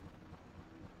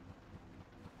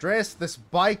 Driss, this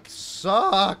bike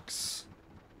sucks.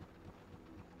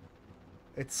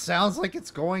 It sounds like it's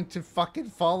going to fucking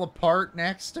fall apart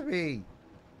next to me.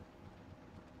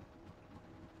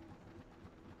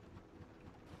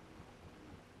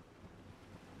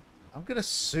 I'm gonna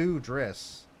sue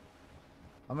Driss.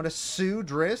 I'm gonna sue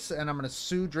Driss, and I'm gonna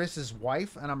sue Driss's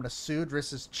wife, and I'm gonna sue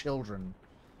Driss's children.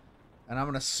 And I'm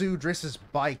gonna sue Driss's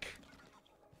bike.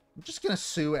 I'm just gonna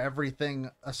sue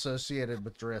everything associated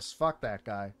with Driss. Fuck that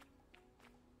guy.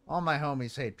 All my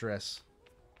homies hate Driss.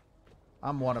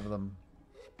 I'm one of them.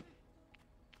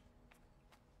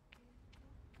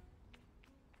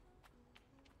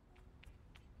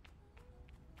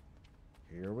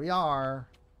 Here we are,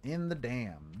 in the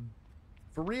dam.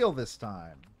 For real this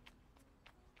time.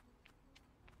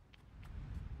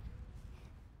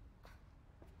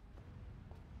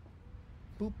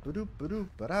 Boop ba doop ba doop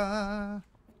ba da.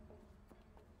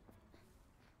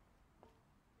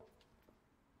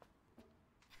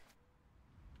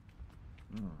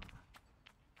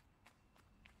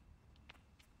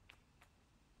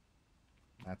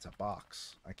 That's a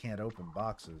box. I can't open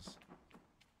boxes.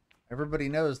 Everybody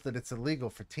knows that it's illegal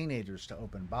for teenagers to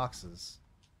open boxes.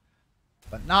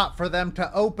 But not for them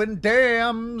to open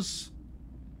dams!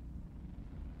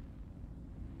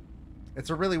 It's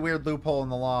a really weird loophole in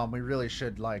the law, and we really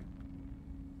should, like,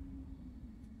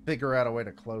 figure out a way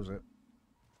to close it.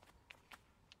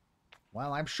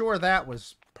 Well, I'm sure that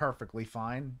was perfectly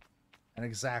fine, and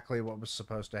exactly what was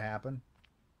supposed to happen.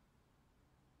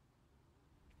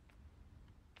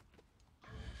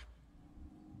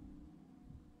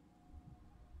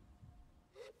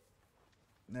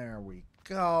 There we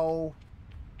go.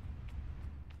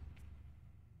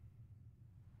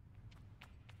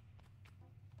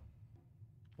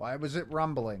 Why was it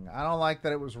rumbling? I don't like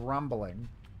that it was rumbling.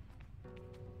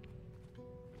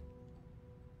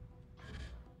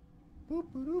 Boop,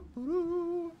 boop, boop,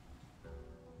 boop.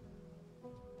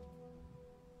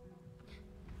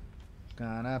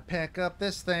 Gonna pick up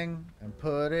this thing and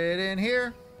put it in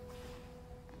here.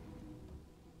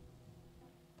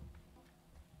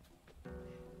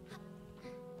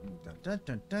 Dun, dun,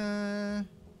 dun, dun.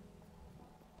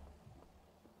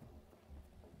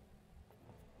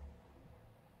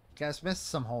 Guys, missed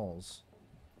some holes.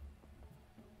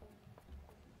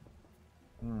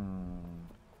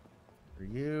 For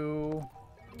you,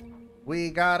 we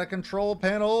got a control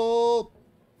panel.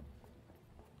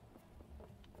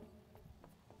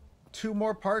 2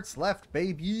 more parts left,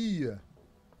 baby.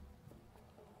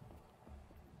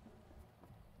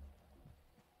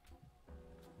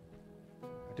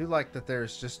 I do like that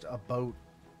there's just a boat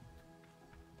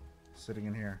sitting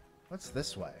in here. What's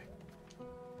this way?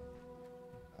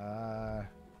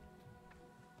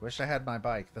 Wish I had my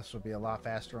bike. This would be a lot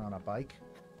faster on a bike.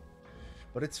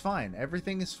 But it's fine.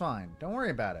 Everything is fine. Don't worry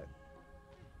about it.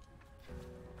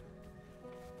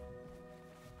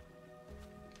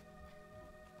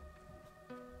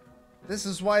 This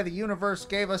is why the universe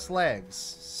gave us legs,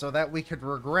 so that we could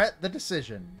regret the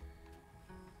decision.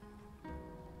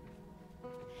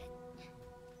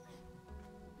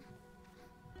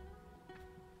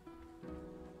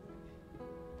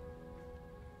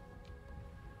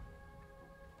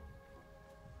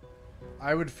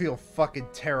 I would feel fucking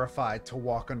terrified to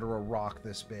walk under a rock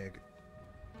this big.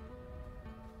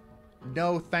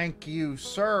 No thank you,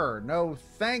 sir. No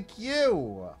thank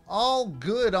you. All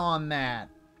good on that.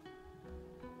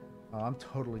 Oh, I'm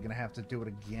totally gonna have to do it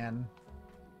again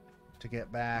to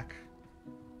get back.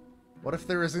 What if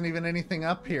there isn't even anything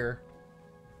up here?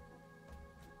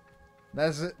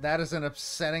 That is an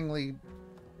upsettingly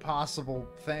possible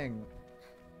thing.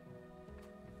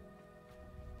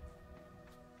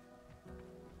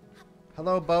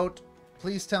 Hello, boat.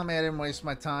 Please tell me I didn't waste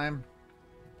my time.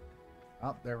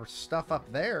 Oh, there was stuff up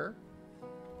there.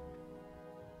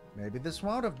 Maybe this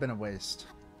won't have been a waste.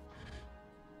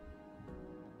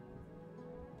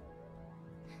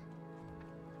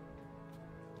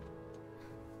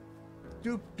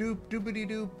 Doop doop doobity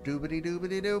doop doobity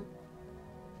doobity doop.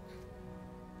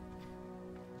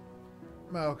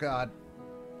 Oh god.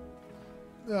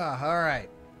 Alright.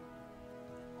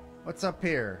 What's up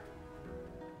here?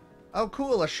 Oh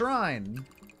cool, a shrine.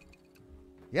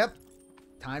 Yep.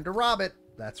 Time to rob it.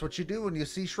 That's what you do when you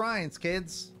see shrines,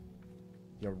 kids.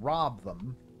 You rob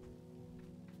them.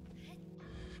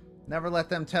 Never let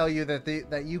them tell you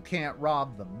that you can't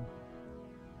rob them.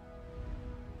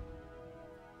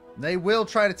 They will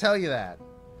try to tell you that.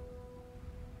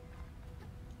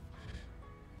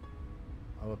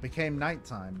 Oh, it became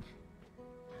nighttime.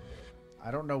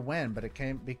 I don't know when, but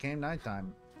it became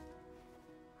nighttime.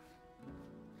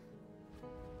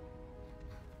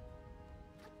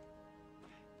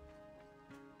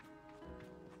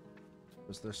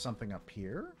 Was there something up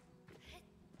here?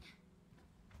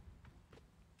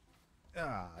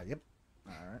 Yep.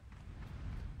 Alright.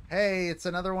 Hey, it's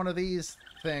another one of these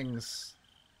things.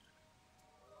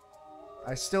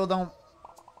 I still don't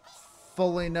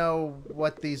fully know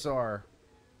what these are.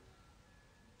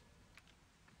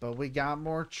 But we got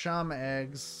more chum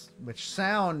eggs, which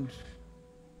sound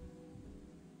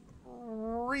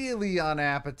really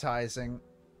unappetizing.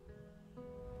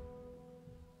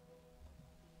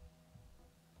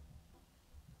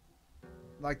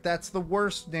 Like, that's the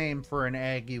worst name for an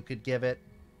egg you could give it.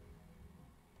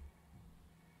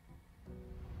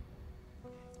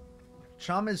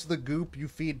 Chum is the goop you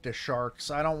feed to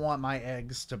sharks. I don't want my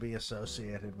eggs to be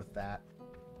associated with that.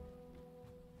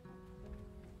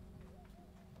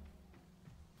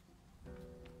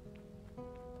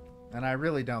 And I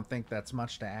really don't think that's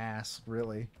much to ask,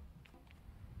 really.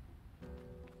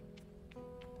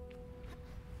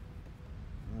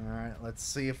 Alright, let's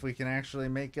see if we can actually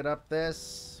make it up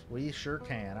this. We sure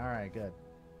can. Alright, good.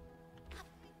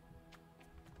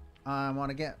 I want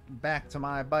to get back to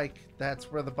my bike.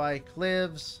 That's where the bike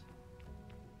lives.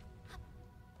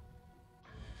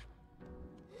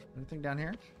 Anything down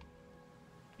here?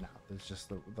 No, there's just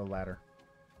the ladder.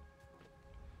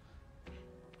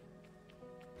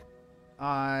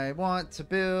 I want to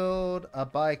build a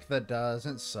bike that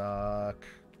doesn't suck.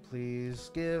 Please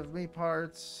give me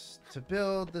parts to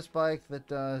build this bike that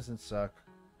doesn't suck.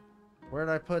 Where'd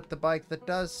I put the bike that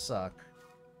does suck?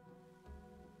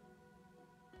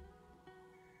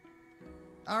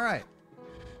 Alright.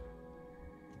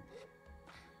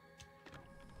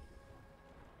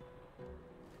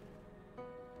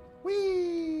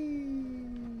 Whee!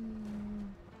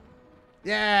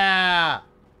 Yeah!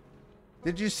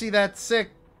 Did you see that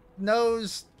sick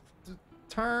nose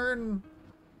turn?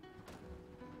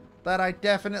 That I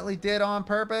definitely did on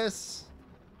purpose?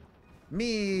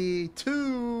 Me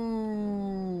too!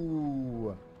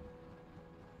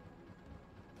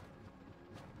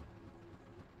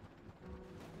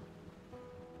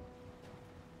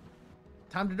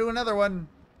 Time to do another one.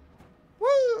 Woo!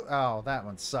 Oh, that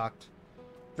one sucked.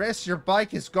 Dress, your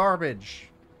bike is garbage.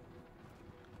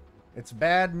 It's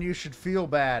bad and you should feel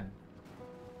bad.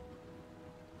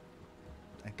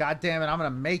 And God damn it, I'm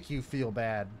gonna make you feel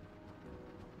bad.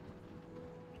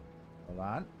 Hold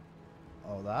on.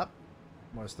 Hold up.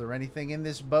 Was there anything in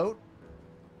this boat?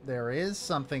 There is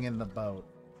something in the boat.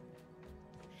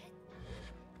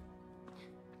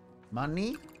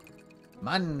 Money?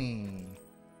 Money.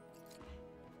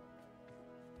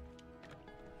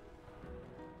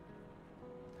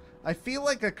 I feel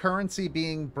like a currency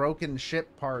being broken ship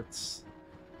parts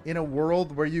in a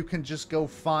world where you can just go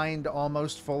find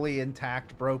almost fully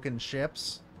intact broken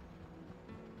ships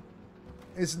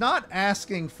is not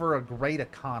asking for a great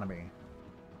economy.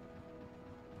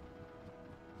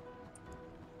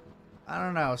 I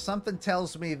don't know. Something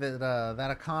tells me that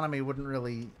that economy wouldn't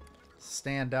really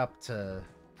stand up to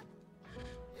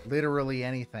literally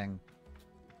anything.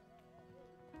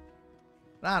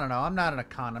 I don't know. I'm not an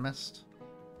economist.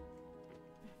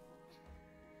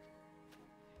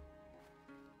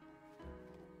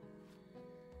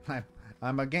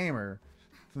 I'm a gamer.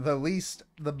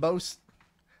 The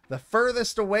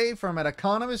furthest away from an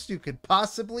economist you could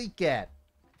possibly get.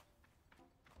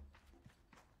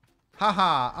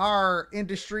 Haha, our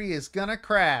industry is gonna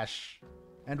crash.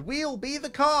 And we'll be the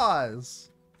cause.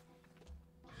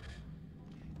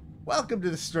 Welcome to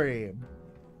the stream.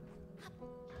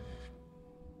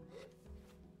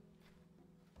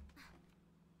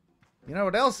 You know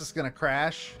what else is gonna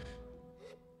crash?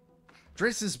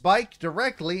 Driss's bike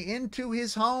directly into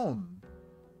his home.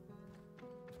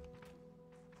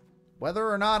 Whether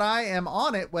or not I am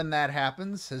on it when that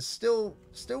happens still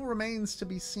remains to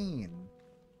be seen.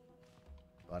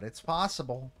 But it's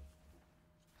possible.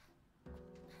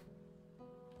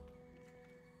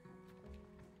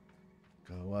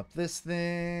 Go up this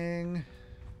thing.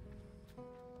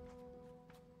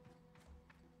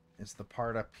 It's the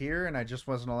part up here, and I just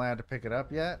wasn't allowed to pick it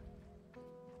up yet.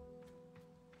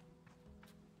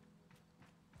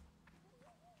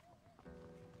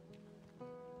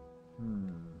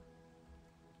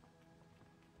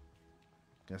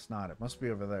 Guess not. It must be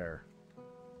over there.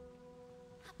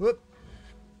 Whoop.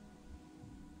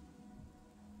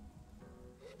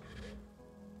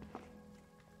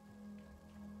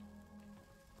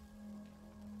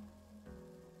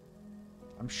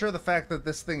 I'm sure the fact that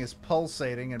this thing is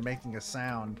pulsating and making a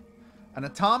sound. An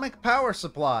atomic power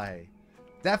supply.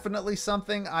 Definitely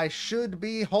something I should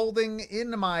be holding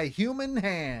in my human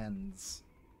hands.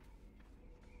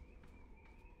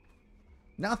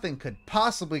 Nothing could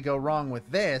possibly go wrong with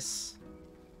this.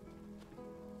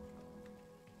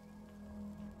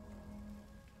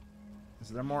 Is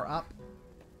there more up?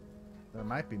 There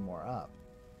might be more up.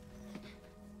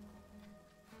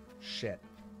 Shit.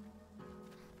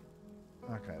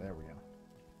 Okay, there we go.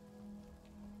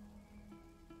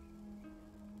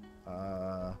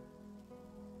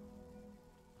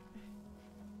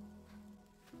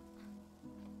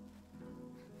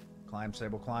 Climb,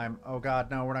 Sable, climb. Oh god,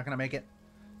 no, we're not gonna make it.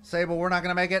 Sable, we're not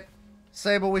gonna make it.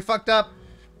 Sable, we fucked up.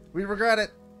 We regret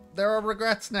it. There are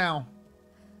regrets now.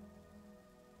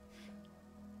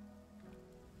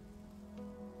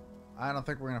 I don't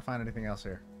think we're gonna find anything else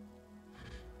here.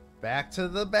 Back to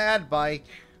the bad bike.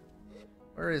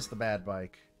 Where is the bad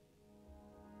bike?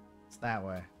 It's that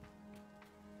way.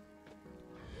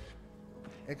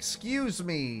 Excuse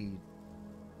me.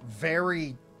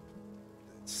 Very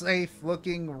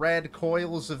safe-looking red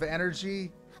coils of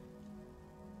energy.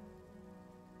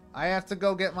 I have to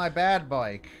go get my bad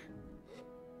bike.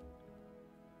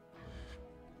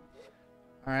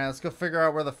 Alright, let's go figure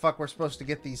out where the fuck we're supposed to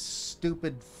get these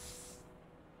stupid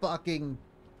fucking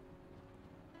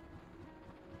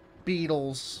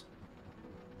beetles.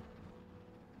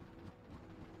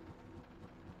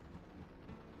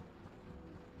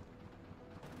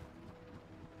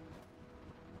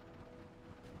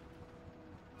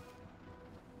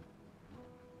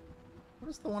 What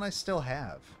is the one I still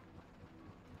have?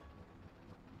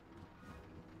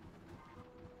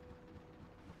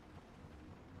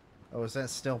 Oh, is that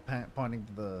still pointing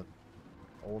to the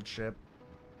old ship?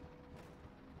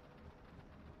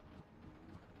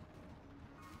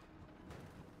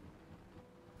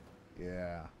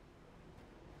 Yeah.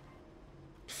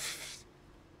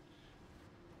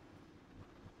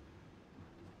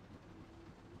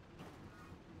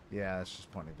 Yeah, it's just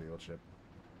pointing to the old ship.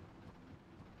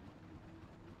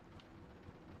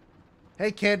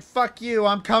 Hey kid, fuck you.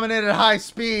 I'm coming in at high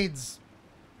speeds.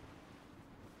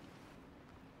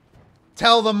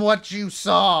 Tell them what you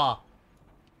saw.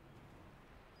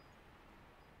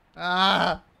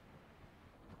 Ah.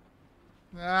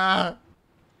 Ah.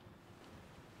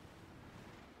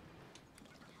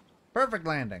 Perfect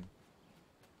landing.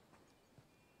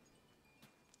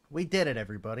 We did it,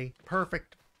 everybody.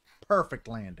 Perfect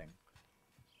landing.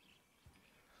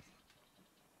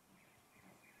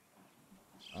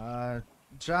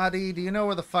 Jadi, do you know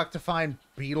where the fuck to find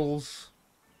beetles?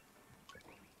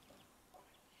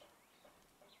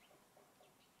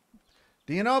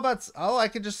 Do you know about... Oh, I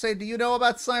could just say, do you know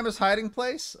about Slimer's hiding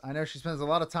place? I know she spends a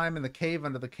lot of time in the cave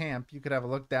under the camp. You could have a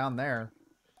look down there.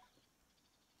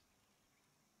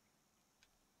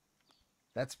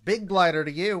 That's big glider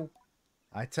to you.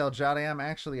 I tell Jadi I'm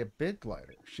actually a big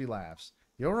glider. She laughs.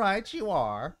 You're right, you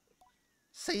are.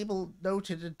 Sable,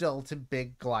 noted adult and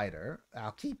big glider.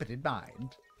 I'll keep it in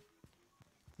mind.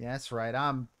 Yeah, that's right.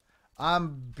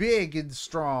 I'm big and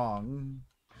strong.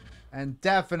 And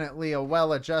definitely a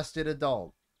well-adjusted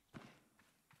adult.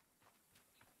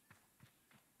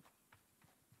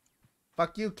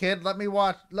 Fuck you, kid. Let me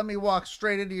walk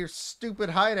straight into your stupid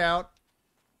hideout.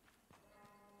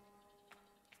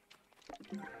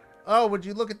 Oh, would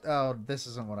you look at... Oh, this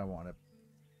isn't what I wanted.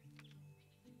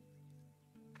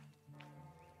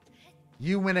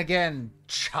 You win again,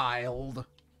 child.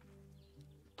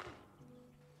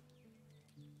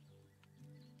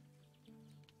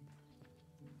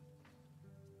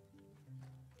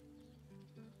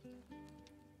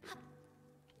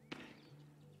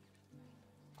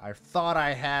 I thought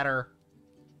I had her.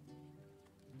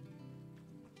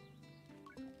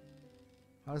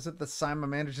 How is it that Simon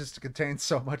manages to contain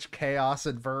so much chaos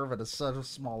and verve in such a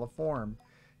small a form?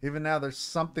 Even now, there's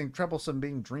something troublesome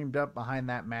being dreamed up behind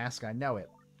that mask. I know it.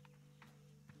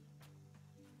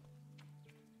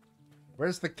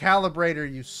 Where's the calibrator,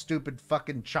 you stupid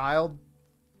fucking child?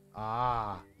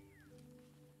 Ah.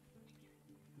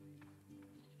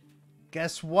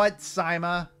 Guess what,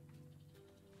 Sima?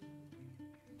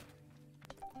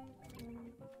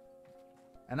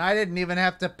 And I didn't even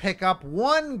have to pick up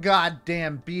one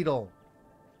goddamn beetle.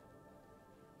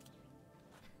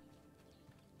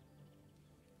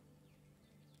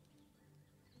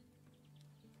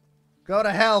 Go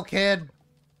to hell, kid.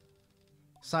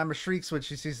 Sima shrieks when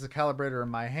she sees the calibrator in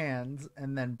my hands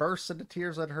and then bursts into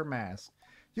tears at her mask.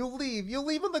 You'll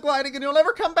leave on the gliding and you'll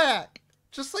never come back.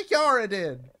 Just like Yara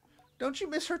did. Don't you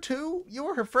miss her too? You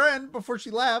were her friend before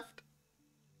she left.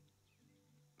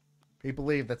 People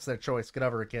leave. That's their choice. Get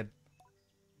over it, kid.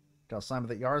 Tell Sima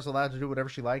that Yara's allowed to do whatever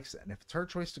she likes, and if it's her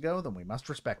choice to go, then we must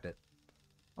respect it.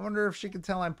 I wonder if she can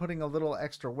tell I'm putting a little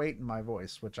extra weight in my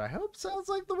voice, which I hope sounds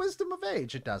like the wisdom of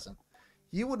age. It doesn't.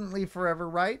 You wouldn't leave forever,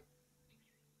 right?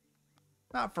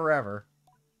 Not forever.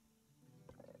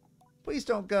 Please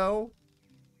don't go.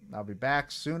 I'll be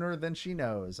back sooner than she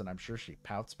knows, and I'm sure she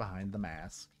pouts behind the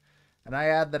mask. And I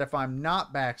add that if I'm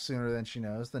not back sooner than she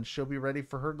knows, then she'll be ready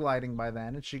for her gliding by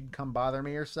then, and she can come bother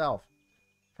me herself.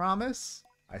 Promise?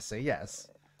 I say yes.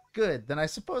 Good, then I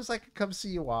suppose I could come see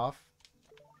you off.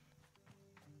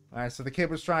 Alright, so the kid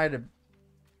was trying to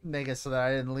make it so that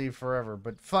I didn't leave forever.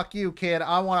 But fuck you, kid.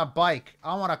 I want a bike.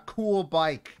 I want a cool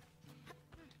bike.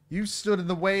 You stood in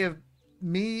the way of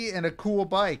me and a cool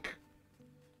bike.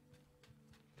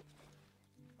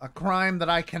 A crime that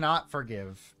I cannot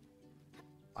forgive.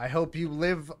 I hope you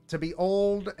live to be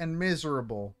old and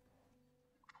miserable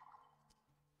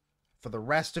for the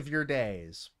rest of your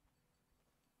days.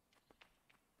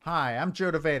 Hi, I'm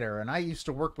Joe DeVader, and I used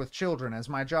to work with children as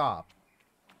my job.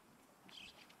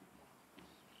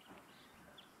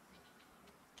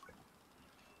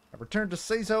 I returned to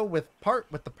Seizo with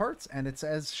the parts, and it's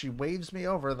as she waves me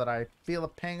over that I feel a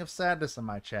pang of sadness in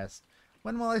my chest.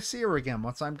 When will I see her again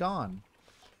once I'm gone?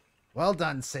 Well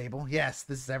done, Sable. Yes,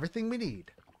 this is everything we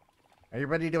need. Are you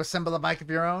ready to assemble a bike of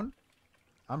your own?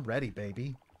 I'm ready,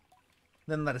 baby.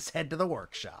 Then let us head to the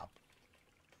workshop.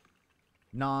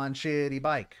 Non-shitty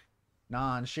bike.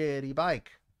 Non-shitty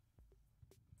bike.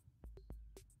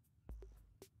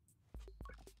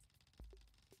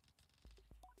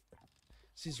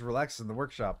 She's relaxed in the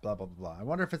workshop, blah, blah, blah. I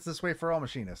wonder if it's this way for all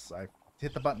machinists. I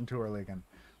hit the button too early again.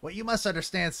 What you must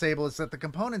understand, Sable, is that the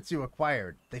components you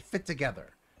acquired, they fit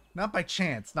together. Not by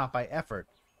chance, not by effort,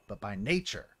 but by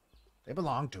nature. They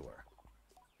belong to her.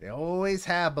 They always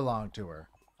have belonged to her.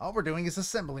 All we're doing is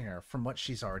assembling her from what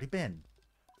she's already been.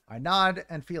 I nod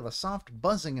and feel a soft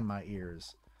buzzing in my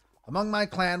ears. Among my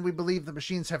clan, we believe the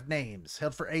machines have names,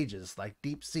 held for ages, like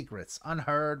deep secrets,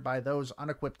 unheard by those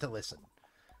unequipped to listen.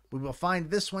 We will find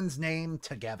this one's name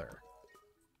together.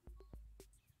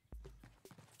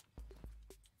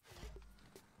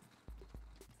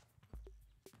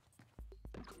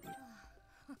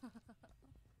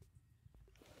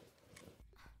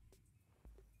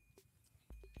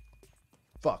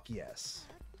 Fuck yes.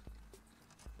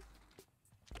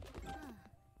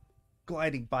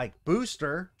 Gliding bike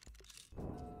booster.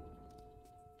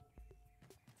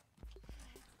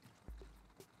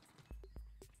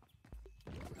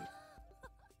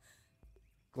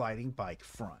 Gliding bike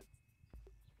front.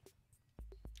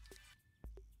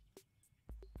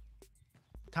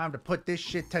 Time to put this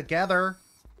shit together.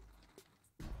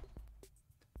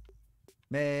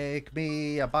 Make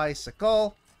me a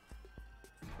bicycle.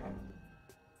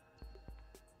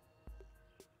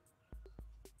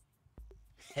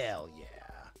 Hell yeah.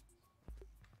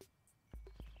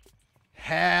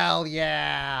 Hell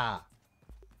yeah.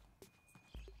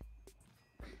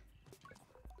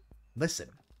 Listen.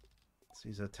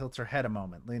 Caesar tilts her head a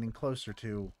moment, leaning closer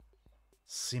to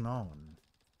Simone.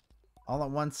 All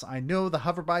at once, I know the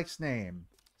hoverbike's name.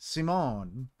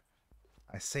 Simone.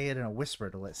 I say it in a whisper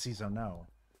to let Caesar know.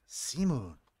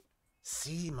 Simone.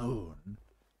 Simone.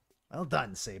 Well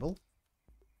done, Sable.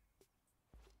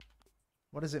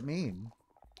 What does it mean?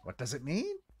 What does it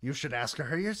mean? You should ask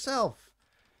her yourself.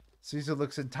 Caesar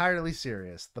looks entirely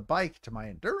serious. The bike, to my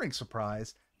enduring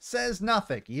surprise, says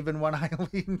nothing, even when I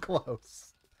lean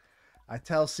close. I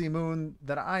tell Simoon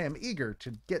that I am eager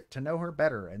to get to know her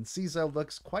better, and Ciso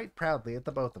looks quite proudly at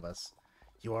the both of us.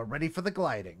 You are ready for the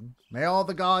gliding. May all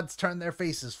the gods turn their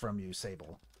faces from you,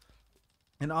 Sable.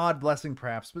 An odd blessing,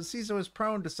 perhaps, but Ciso is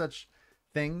prone to such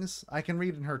things. I can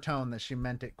read in her tone that she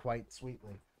meant it quite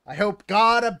sweetly. I hope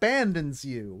God abandons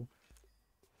you.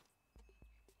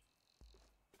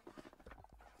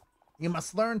 You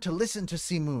must learn to listen to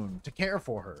Simoon, to care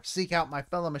for her. Seek out my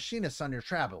fellow machinists on your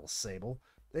travels, Sable.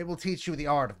 They will teach you the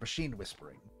art of machine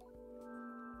whispering.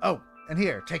 Oh, and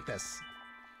here, take this.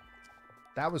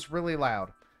 That was really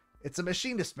loud. It's a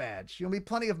machinist badge. You'll meet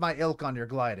plenty of my ilk on your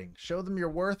gliding. Show them your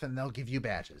worth and they'll give you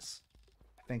badges.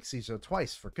 I thank Ciso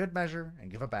twice for good measure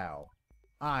and give a bow.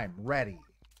 I'm ready.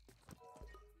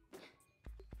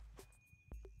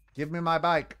 Give me my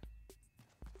bike.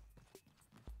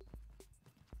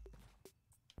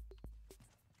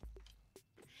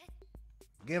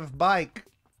 Give bike.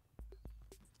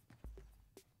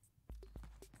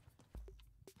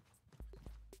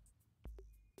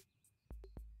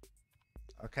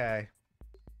 Okay.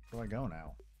 Where do I go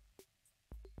now?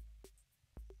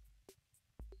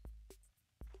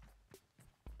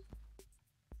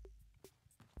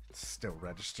 It's still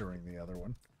registering the other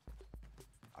one.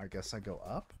 I guess I go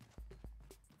up?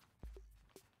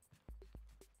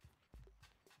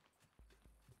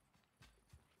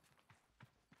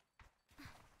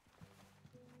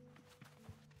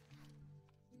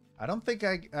 I don't think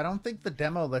the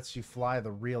demo lets you fly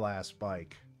the real ass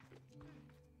bike.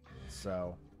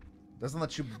 So, doesn't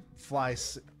let you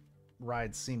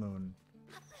ride Simoon.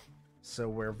 So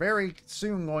we're very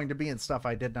soon going to be in stuff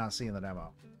I did not see in the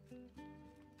demo.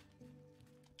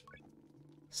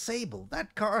 Sable,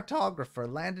 that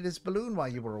cartographer landed his balloon while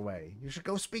you were away. You should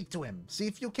go speak to him. See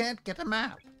if you can't get a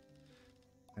map.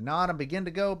 I nod and begin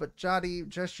to go, but Jotty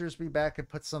gestures me back and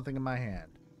puts something in my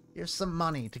hand. Here's some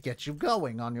money to get you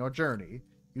going on your journey.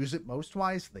 Use it most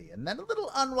wisely, and then a little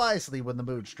unwisely when the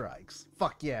mood strikes.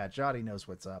 Fuck yeah, Jotty knows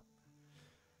what's up.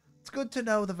 It's good to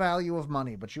know the value of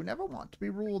money, but you never want to be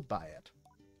ruled by it.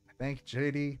 I thank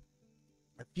JD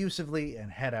effusively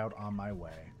and head out on my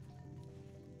way.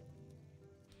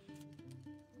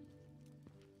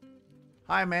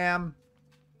 Hi, ma'am.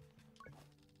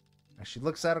 As she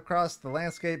looks out across the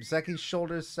landscape, Zeki's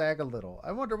shoulders sag a little.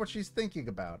 I wonder what she's thinking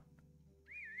about.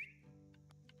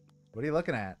 What are you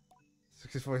looking at?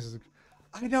 Zeki's voice is...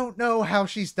 I don't know how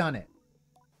she's done it.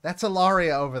 That's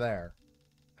Ilaria over there.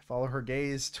 I follow her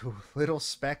gaze to a little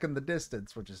speck in the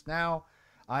distance, which I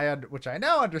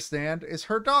now understand is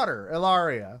her daughter,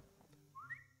 Ilaria.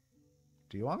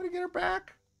 Do you want me to get her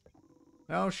back?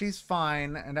 No, she's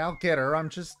fine, and I'll get her. I'm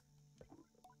just...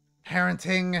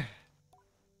 parenting.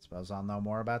 Suppose I'll know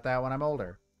more about that when I'm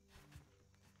older.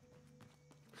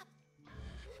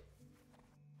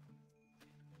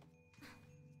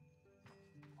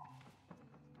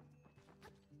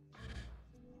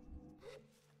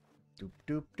 Doop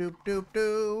doop doop doop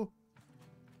doo.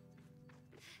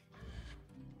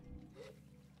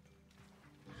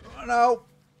 Oh no!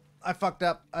 I fucked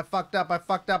up. I fucked up. I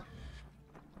fucked up.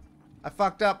 I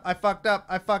fucked up. I fucked up.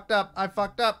 I fucked up. I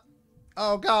fucked up.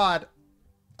 Oh god.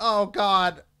 Oh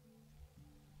god.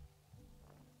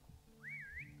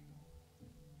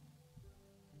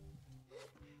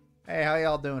 Hey, how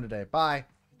y'all doing today? Bye.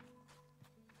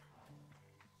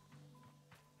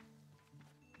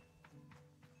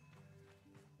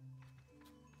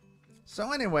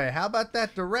 So anyway, how about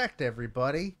that direct,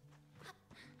 everybody?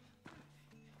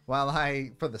 While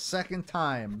I, for the second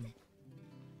time,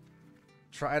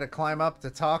 try to climb up to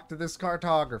talk to this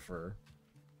cartographer.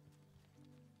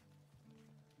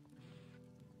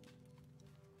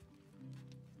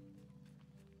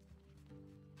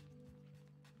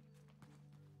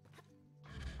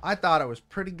 I thought it was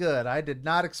pretty good. I did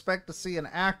not expect to see an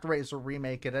ActRaiser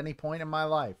remake at any point in my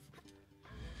life.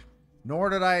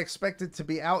 Nor did I expect it to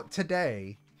be out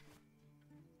today.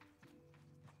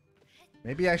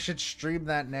 Maybe I should stream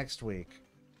that next week.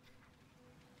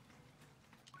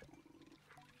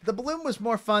 The balloon was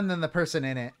more fun than the person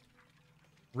in it.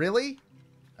 Really?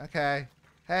 Okay.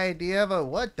 Hey, do you have a...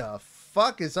 What the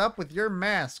fuck is up with your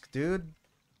mask, dude?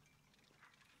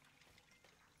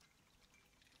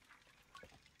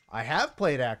 I have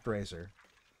played ActRaiser.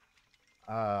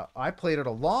 I played it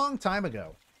a long time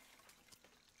ago.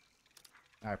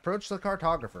 I approached the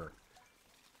cartographer.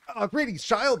 Greetings,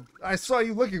 child. I saw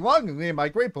you looking longingly in my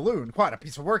great balloon. Quite a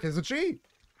piece of work, isn't she?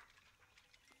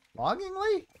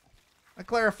 Longingly? I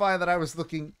clarify that I was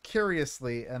looking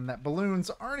curiously and that balloons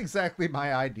aren't exactly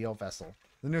my ideal vessel.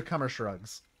 The newcomer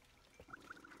shrugs.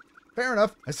 Fair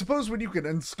enough. I suppose when you can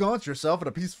ensconce yourself in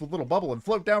a peaceful little bubble and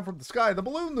float down from the sky, the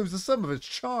balloon loses some of its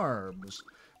charms.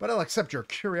 But I'll accept your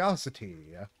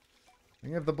curiosity. I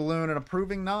give the balloon an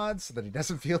approving nod so that he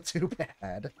doesn't feel too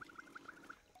bad.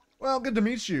 Well, good to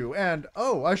meet you. And,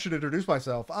 oh, I should introduce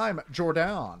myself. I'm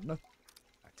Jordan.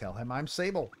 I tell him I'm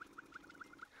Sable.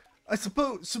 I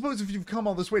suppose if you've come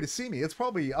all this way to see me, it's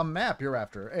probably a map you're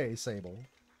after, eh, Sable?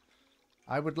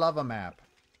 I would love a map.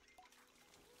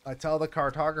 I tell the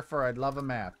cartographer I'd love a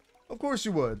map. Of course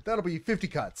you would. That'll be 50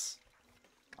 cuts.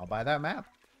 I'll buy that map.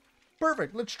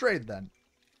 Perfect. Let's trade then.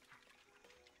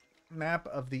 Map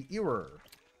of the Ewer.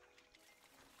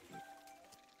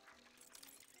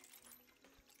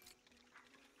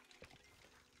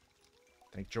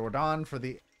 Thank Jordan for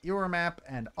the Ewer map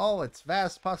and all its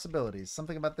vast possibilities.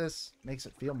 Something about this makes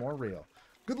it feel more real.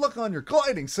 Good luck on your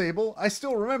gliding, Sable. I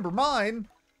still remember mine.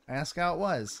 Ask how it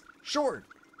was. Short.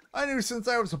 I knew since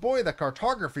I was a boy that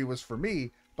cartography was for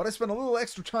me, but I spent a little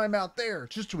extra time out there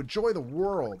just to enjoy the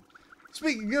world.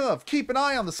 Speaking of, keep an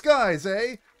eye on the skies,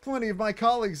 eh? Plenty of my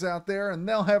colleagues out there, and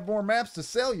they'll have more maps to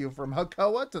sell you from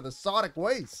Hakoa to the Sodic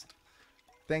Waste.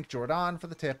 Thank Jordan for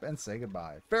the tip and say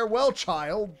goodbye. Farewell,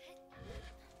 child!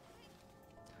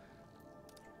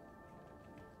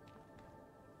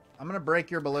 I'm gonna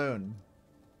break your balloon.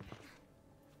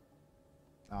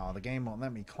 Oh, the game won't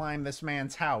let me climb this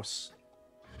man's house.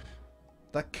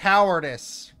 The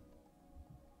cowardice.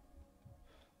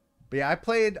 But yeah, I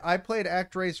played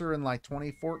ActRaiser in like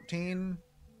 2014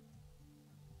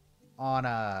 on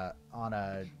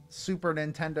a Super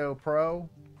Nintendo Pro.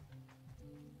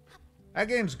 That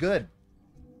game's good.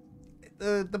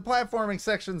 The platforming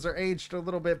sections are aged a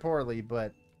little bit poorly,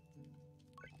 but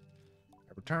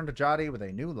I returned to Jotty with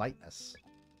a new lightness.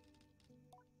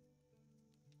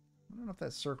 I don't know if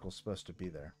that circle's supposed to be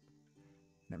there.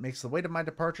 And it makes the weight of my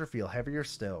departure feel heavier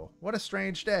still. What a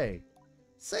strange day.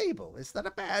 Sable, is that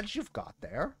a badge you've got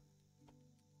there?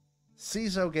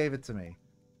 Cizo gave it to me.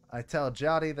 I tell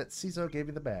Jotty that Cizo gave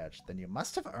you the badge. Then you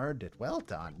must have earned it. Well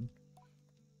done.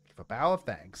 Give a bow of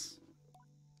thanks.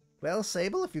 Well,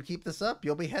 Sable, if you keep this up,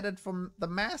 you'll be headed from the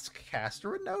Mask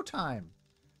Caster in no time.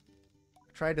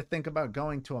 I tried to think about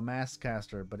going to a Mask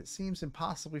Caster, but it seems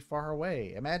impossibly far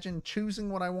away. Imagine choosing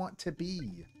what I want to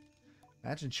be.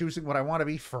 Imagine choosing what I want to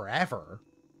be forever.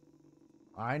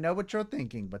 I know what you're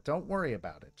thinking, but don't worry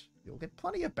about it. You'll get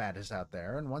plenty of badges out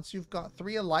there, and once you've got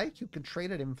 3 alike, you can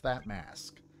trade it in for that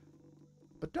mask.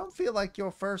 But don't feel like your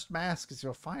first mask is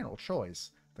your final choice.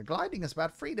 The gliding is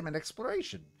about freedom and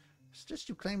exploration. It's just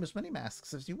you claim as many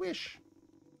masks as you wish.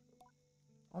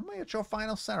 Only at your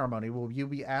final ceremony will you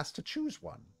be asked to choose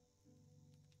one.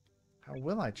 How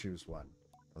will I choose one?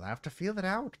 We'll have to feel it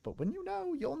out, but when you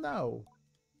know, you'll know.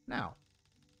 Now.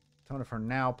 Tone of her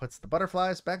now puts the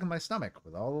butterflies back in my stomach.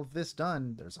 With all of this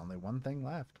done, there's only one thing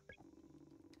left.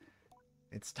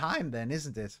 It's time then,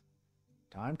 isn't it?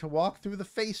 Time to walk through the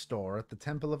face door at the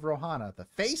Temple of Rohana. The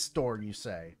face door, you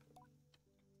say?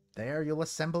 There you'll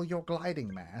assemble your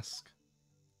gliding mask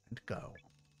and go.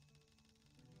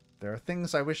 There are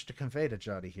things I wish to convey to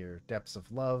Jotty here. Depths of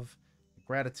love,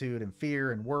 gratitude, and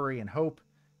fear, and worry, and hope.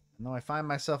 And though I find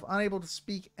myself unable to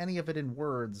speak any of it in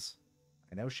words,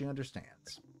 I know she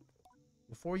understands.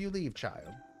 Before you leave, child,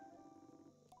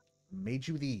 I made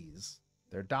you these.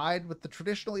 They're dyed with the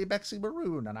traditional Ibeksi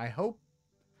maroon, and I hope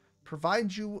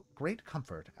provide you great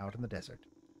comfort out in the desert.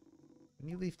 When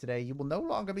you leave today, you will no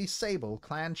longer be Sable,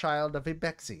 clan child of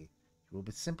Ibeksi. You will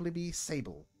simply be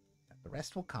Sable, and the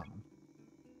rest will come.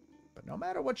 But no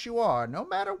matter what you are, no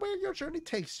matter where your journey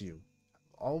takes you,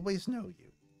 I will always know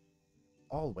you,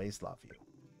 always love you.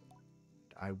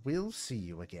 I will see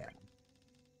you again.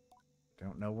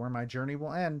 Don't know where my journey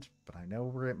will end, but I know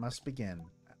where it must begin,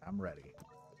 and I'm ready.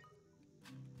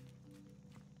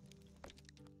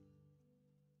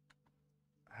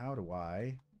 How do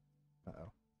I...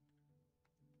 Uh-oh.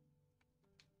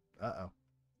 Uh-oh.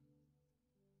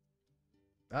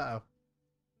 Uh-oh.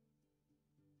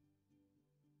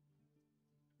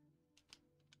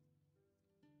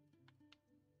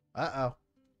 Uh-oh.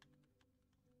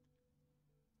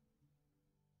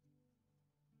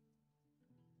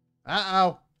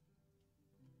 Uh-oh.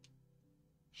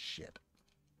 Shit.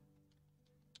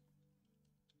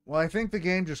 Well, I think the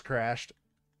game just crashed.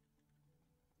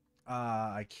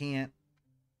 I can't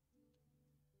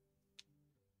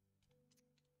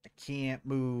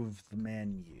move the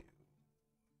menu.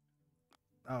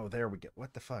 Oh, there we go.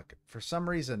 What the fuck? For some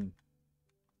reason...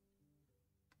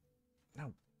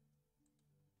 No.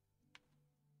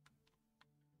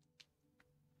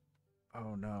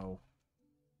 Oh, no.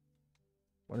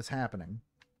 What is happening?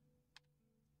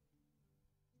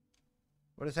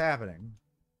 What is happening?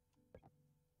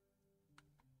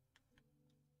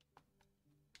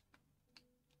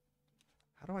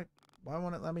 Why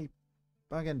won't it let me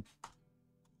fucking...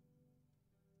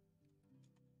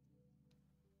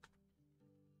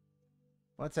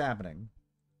 What's happening?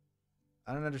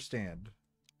 I don't understand.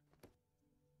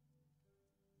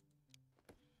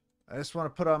 I just want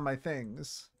to put on my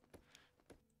things.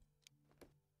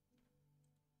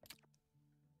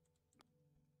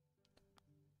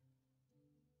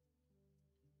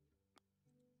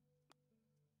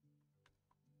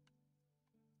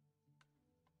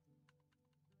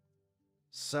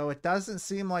 So it doesn't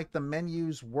seem like the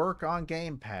menus work on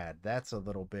gamepad. That's a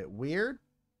little bit weird.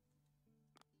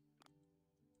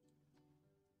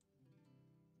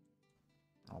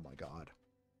 Oh my god.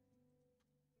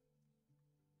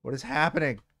 What is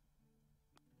happening?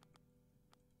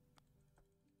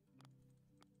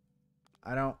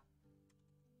 I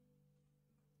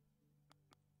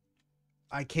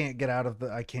can't get out of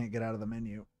the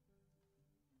menu.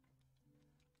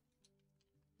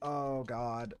 Oh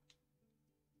god.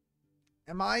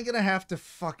 Am I gonna have to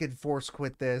fucking force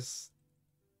quit this?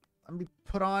 Let me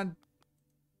put on...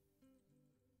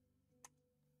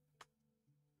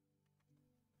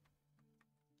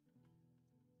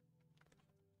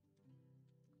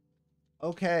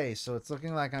 Okay, so it's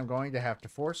looking like I'm going to have to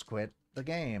force quit the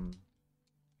game.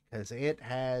 Because it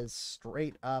has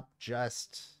straight up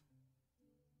just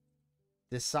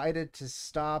decided to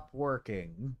stop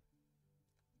working.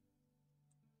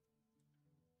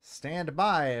 Stand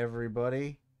by,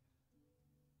 everybody.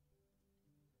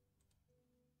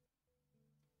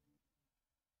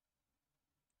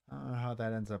 I don't know how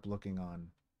that ends up looking on.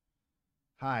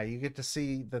 Hi, you get to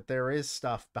see that there is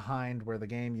stuff behind where the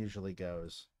game usually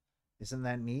goes. Isn't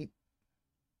that neat?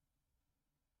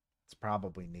 It's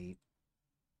probably neat.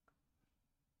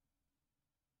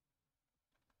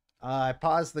 I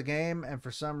paused the game, and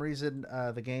for some reason,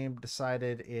 the game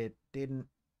decided it didn't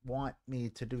want me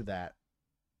to do that.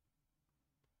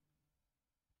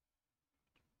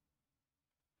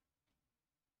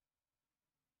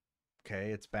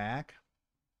 Okay, it's back.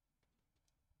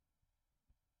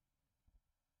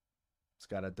 It's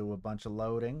got to do a bunch of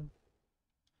loading.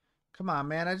 Come on,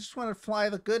 man. I just want to fly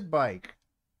the good bike.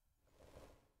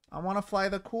 I want to fly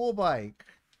the cool bike.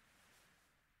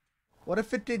 What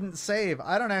if it didn't save?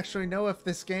 I don't actually know if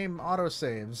this game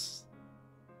autosaves.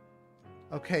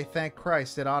 Okay, thank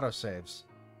Christ it autosaves.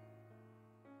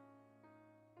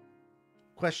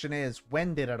 Question is,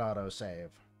 when did it autosave?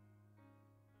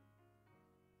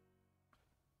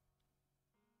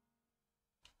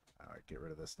 Alright, get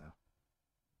rid of this now.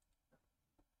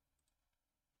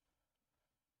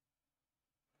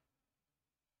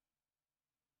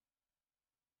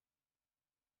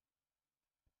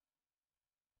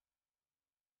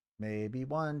 Maybe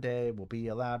one day we'll be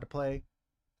allowed to play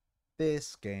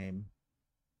this game.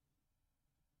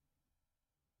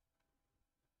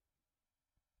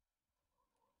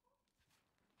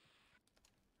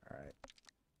 Alright.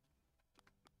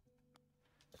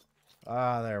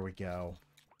 Ah, there we go.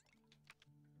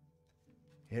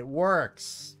 It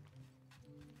works.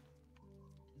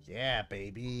 Yeah,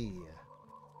 baby.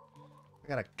 I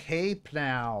got a cape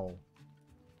now.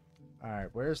 Alright,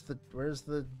 where's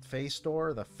the face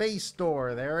door? The face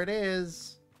door, there it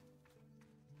is.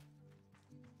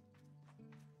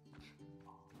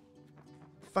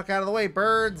 Fuck out of the way,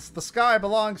 birds. The sky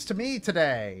belongs to me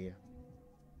today.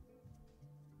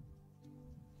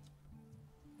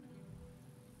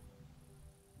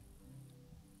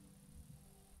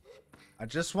 I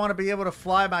just want to be able to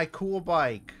fly my cool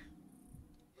bike.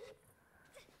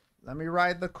 Let me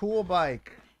ride the cool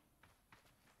bike.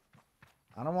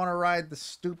 I don't want to ride the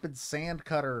stupid sand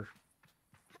cutter.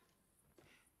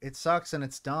 It sucks and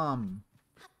it's dumb.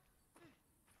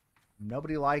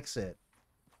 Nobody likes it.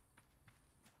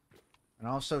 And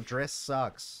also, Driss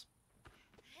sucks.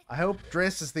 I hope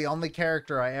Driss is the only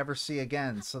character I ever see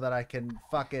again so that I can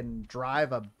fucking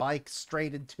drive a bike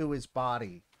straight into his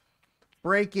body.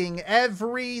 Breaking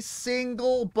every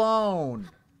single bone.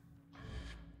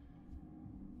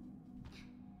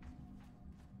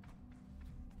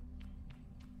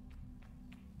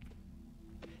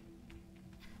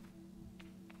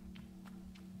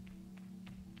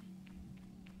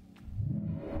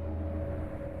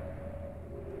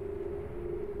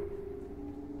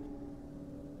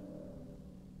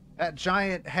 That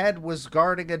giant head was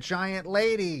guarding a giant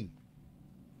lady.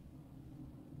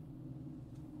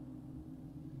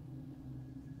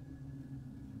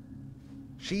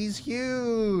 She's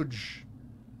huge.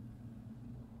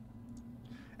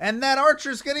 And that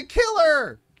archer's gonna kill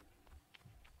her.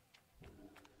 I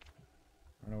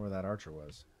don't know where that archer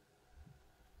was.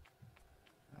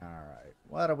 Alright.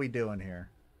 What are we doing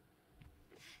here?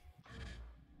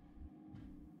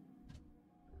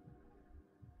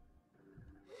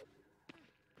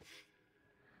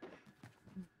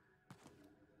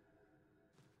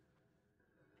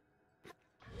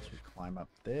 climb up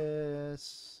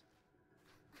this.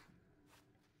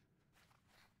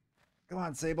 Come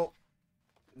on, Sable.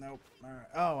 Nope. All right.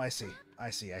 Oh, I see.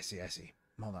 I see.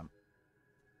 Hold on.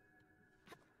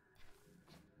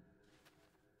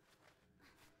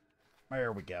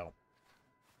 There we go.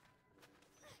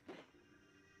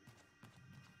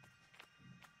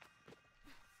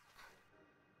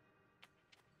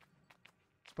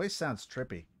 This place sounds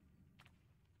trippy.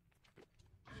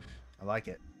 I like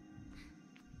it.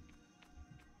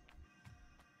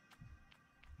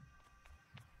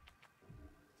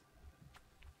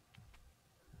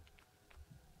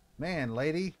 Man,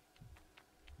 lady.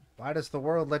 Why does the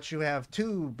world let you have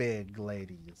two big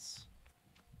ladies?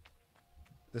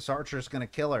 This archer's gonna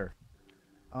kill her.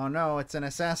 Oh no, it's an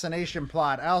assassination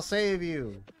plot. I'll save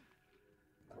you.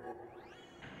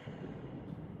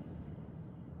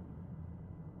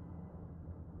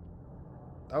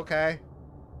 Okay.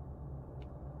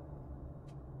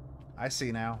 I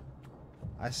see now.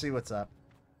 I see what's up.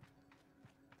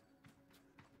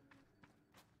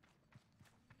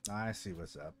 I see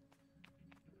what's up.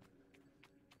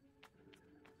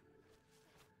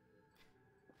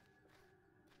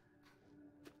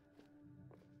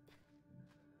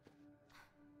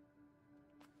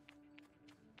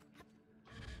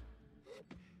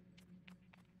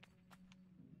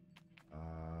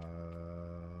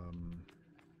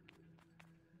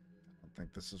 I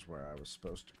think this is where I was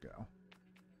supposed to go.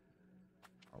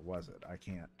 Or was it? I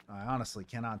honestly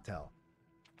cannot tell.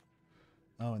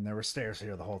 Oh, and there were stairs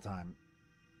here the whole time.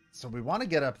 So we want to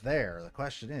get up there. The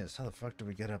question is, how the fuck do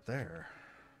we get up there?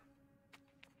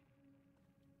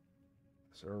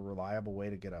 Is there a reliable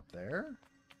way to get up there?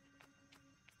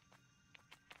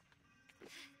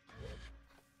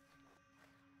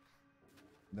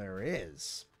 There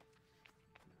is.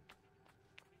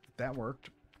 That worked.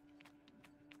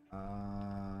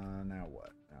 Now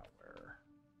what? Now where?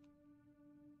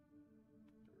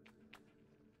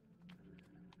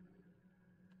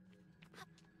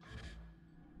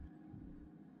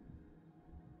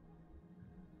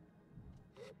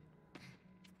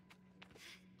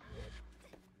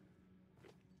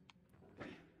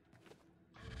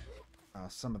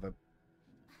 Some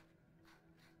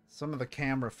of the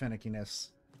camera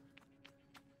finickiness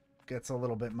gets a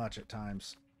little bit much at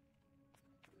times.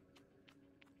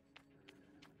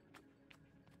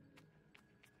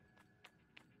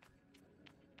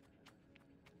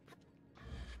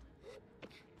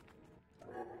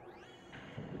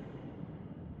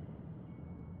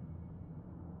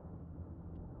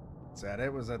 Is that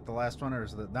it? Was that the last one, or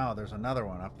is that... No, there's another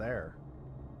one up there.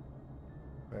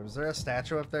 Wait, was there a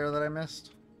statue up there that I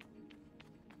missed?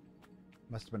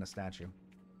 Must have been a statue.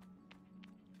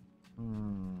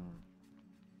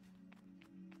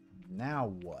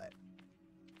 Now what?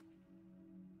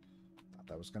 Thought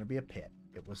that was going to be a pit.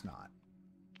 It was not.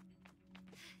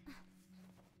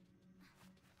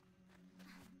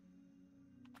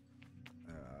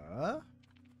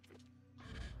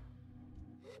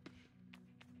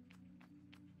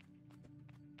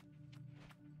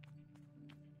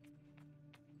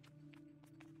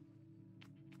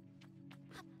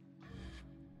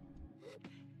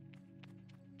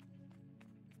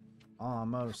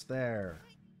 Almost there.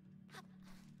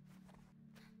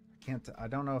 I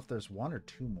don't know if there's one or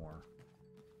two more.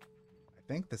 I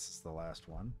think this is the last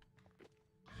one.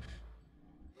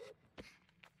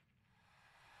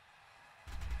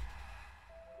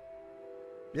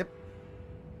 Yep.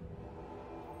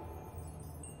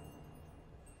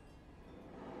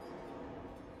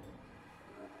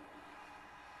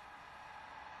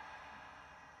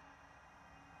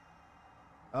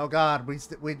 Oh god,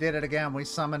 we did it again. We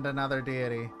summoned another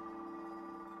deity.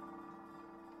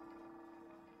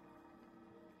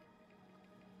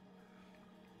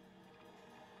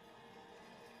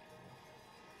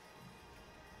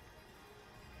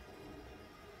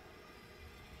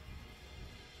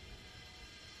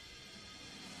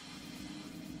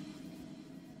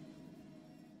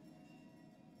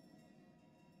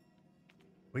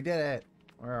 We did it.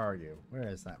 Where are you? Where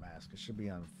is that mask? It should be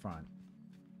on front.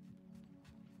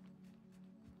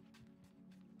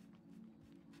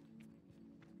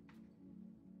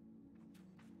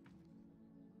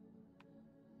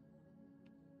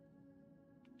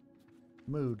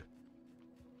 Mood.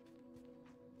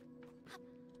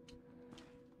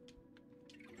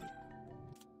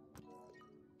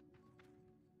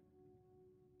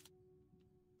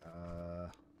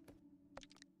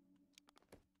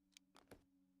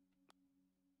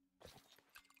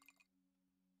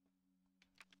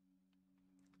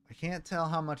 I can't tell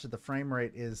how much of the frame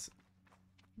rate is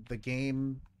the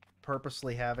game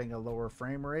purposely having a lower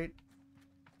frame rate,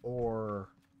 or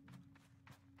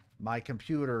my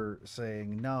computer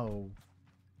saying, no,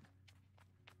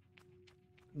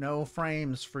 no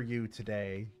frames for you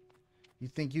today. You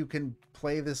think you can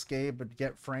play this game but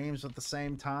get frames at the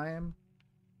same time?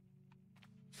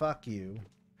 Fuck you.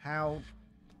 How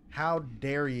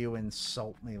dare you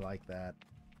insult me like that?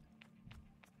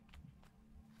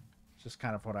 It's just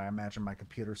kind of what I imagine my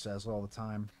computer says all the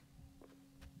time.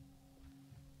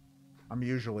 I'm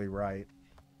usually right.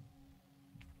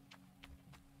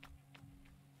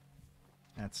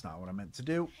 That's not what I meant to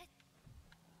do.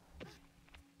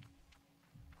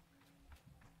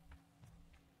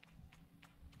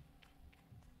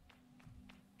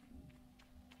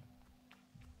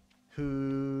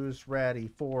 Who's ready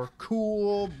for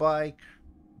cool bike?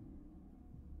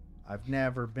 I've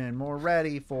never been more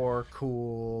ready for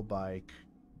cool bike.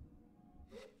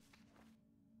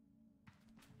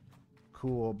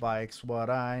 Cool bike's what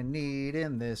I need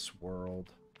in this world.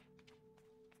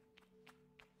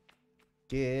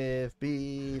 Give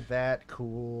me that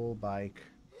cool bike.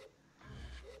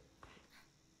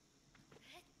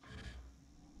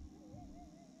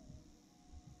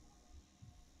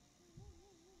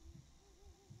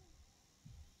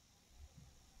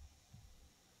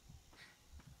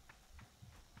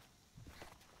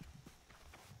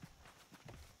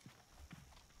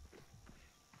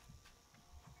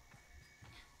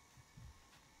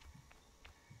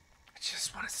 I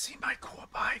just want to see my cool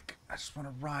bike. I just want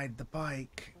to ride the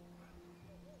bike.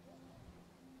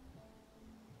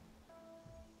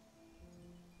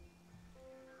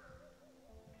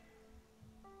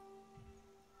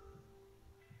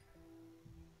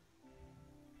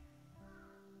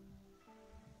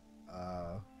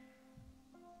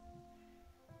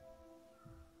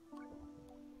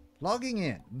 Logging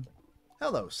in.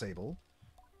 Hello, Sable.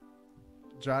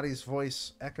 Jotty's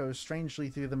voice echoes strangely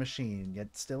through the machine,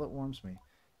 yet still it warms me.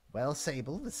 Well,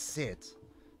 Sable, sit.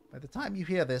 By the time you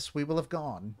hear this, we will have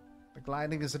gone. The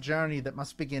gliding is a journey that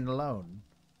must begin alone.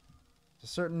 There's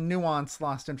a certain nuance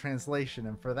lost in translation,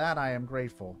 and for that I am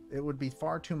grateful. It would be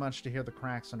far too much to hear the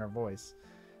cracks in her voice,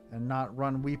 and not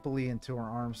run weepily into her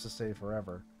arms to stay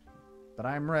forever. But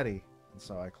I am ready, and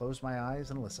so I close my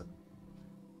eyes and listen.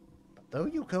 But though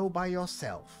you go by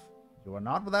yourself, you are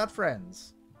not without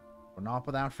friends. You are not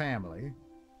without family.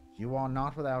 You are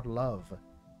not without love.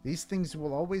 These things you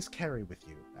will always carry with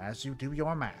you, as you do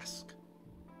your mask.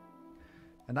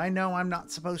 And I know I'm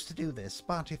not supposed to do this,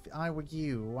 but if I were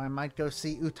you, I might go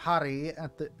see Utari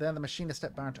at the machinist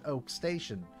at Burnt Oak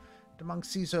Station, and among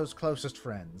Cizo's closest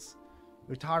friends.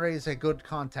 Utari is a good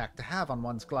contact to have on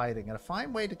one's gliding, and a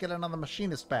fine way to get another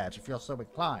machinist badge if you're so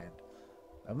inclined.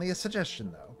 Only a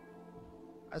suggestion, though.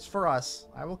 As for us,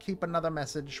 I will keep another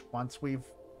message once we've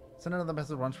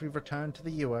returned to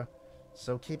the Ewer,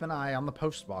 so keep an eye on the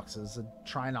post boxes and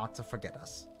try not to forget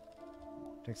us.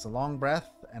 Takes a long breath,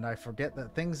 and I forget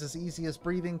that things as easy as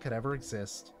breathing could ever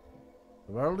exist.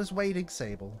 The world is waiting,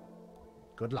 Sable.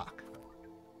 Good luck.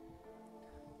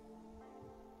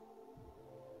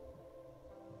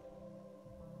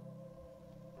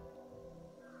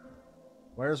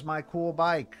 Where's my cool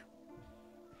bike?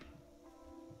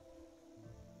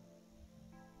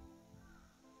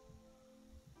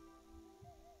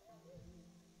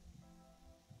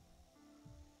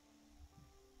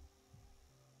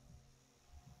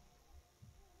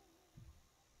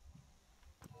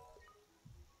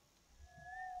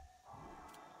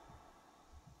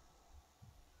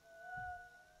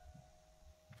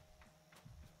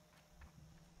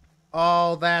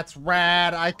 Oh, that's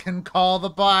rad. I can call the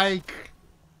bike.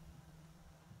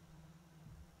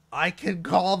 I can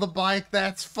call the bike.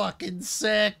 That's fucking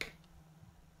sick.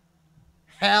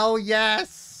 Hell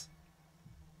yes.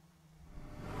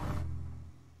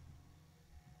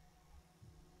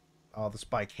 Oh, this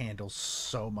bike handles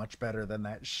so much better than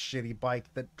that shitty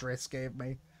bike that Driss gave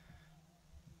me.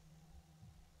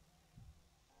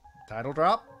 Title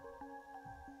drop.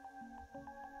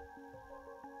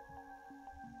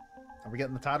 Are we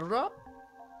getting the title drop?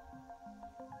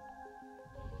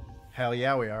 Hell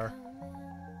yeah, we are.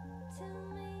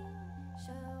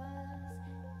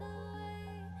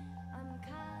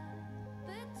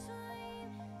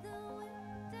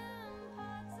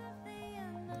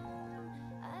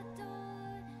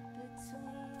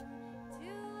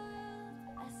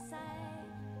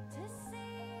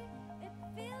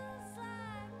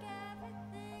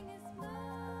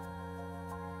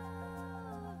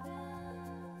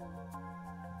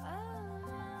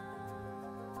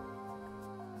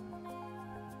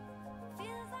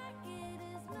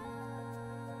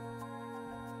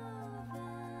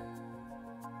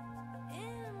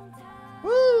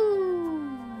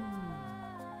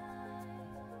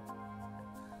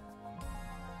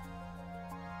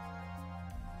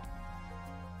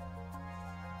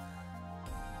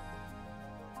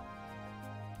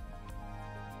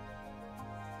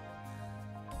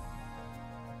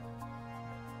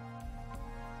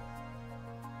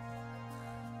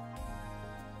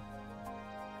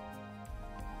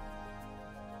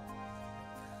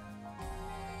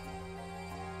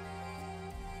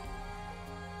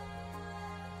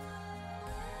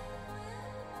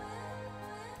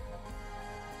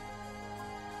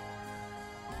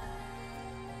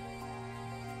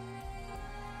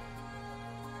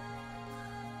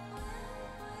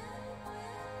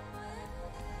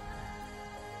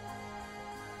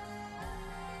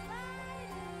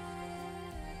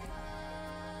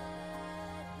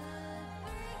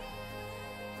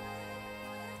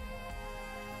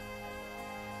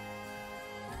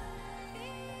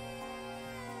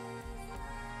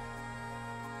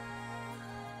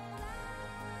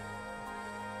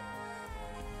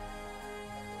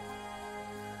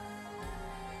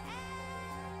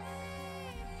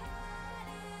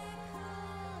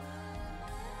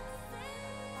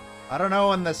 I don't know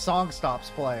when the song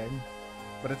stops playing,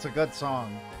 but it's a good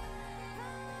song.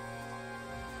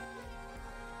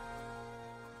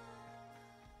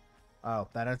 Oh,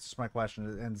 that answers my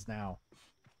question. It ends now.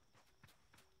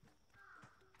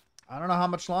 I don't know how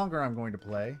much longer I'm going to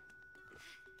play.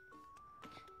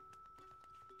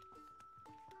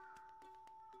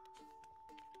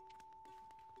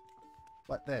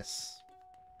 What this?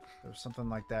 There's something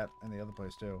like that in the other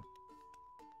place too.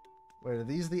 Wait, are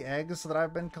these the eggs that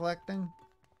I've been collecting?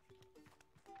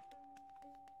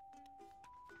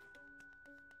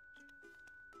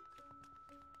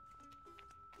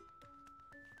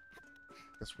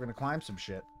 Guess we're gonna climb some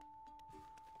shit.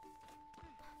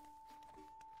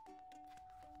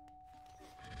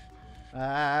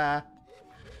 Ah!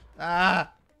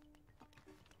 Ah!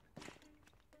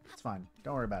 It's fine.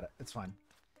 Don't worry about it. It's fine.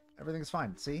 Everything's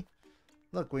fine. See?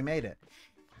 Look, we made it.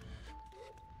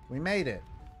 We made it.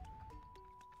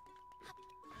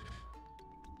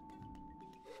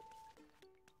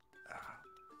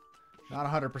 Not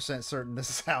 100% certain this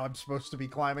is how I'm supposed to be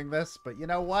climbing this, but you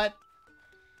know what?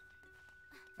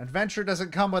 Adventure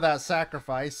doesn't come without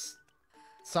sacrifice.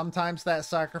 Sometimes that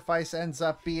sacrifice ends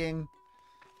up being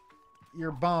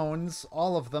your bones,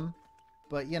 all of them.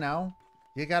 But, you know,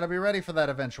 you gotta be ready for that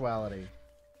eventuality.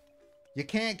 You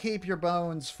can't keep your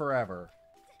bones forever.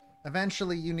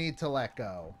 Eventually, you need to let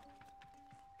go.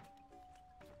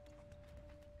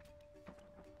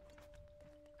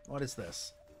 What is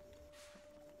this?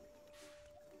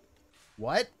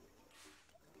 What?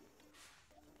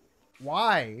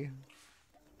 Why?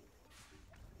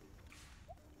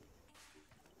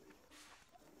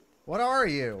 What are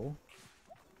you?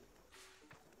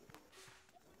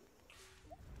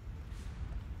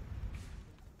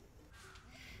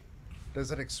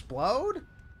 Does it explode?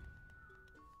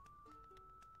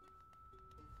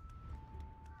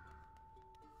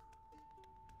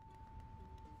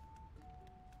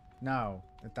 No,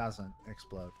 it doesn't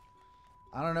explode.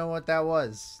 I don't know what that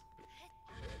was.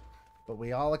 But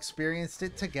we all experienced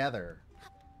it together.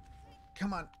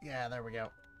 Come on. Yeah, there we go.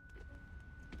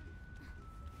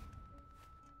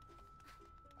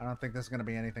 I don't think there's going to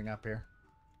be anything up here.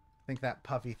 I think that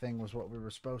puffy thing was what we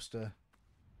were supposed to...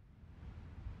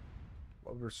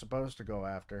 go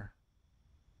after.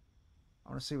 I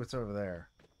want to see what's over there.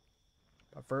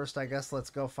 But first, I guess let's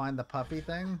go find the puffy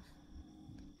thing.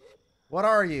 What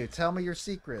are you? Tell me your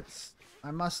secrets. I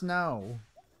must know.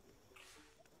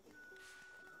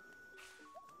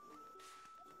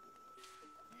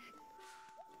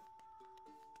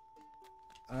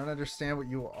 I don't understand what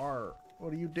you are.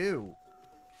 What do you do?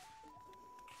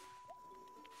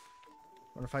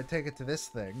 What if I take it to this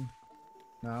thing?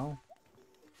 No?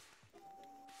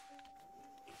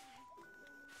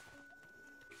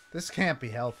 This can't be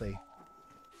healthy.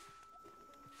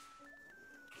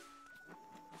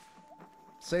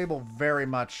 Sable very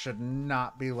much should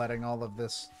not be letting all of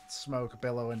this smoke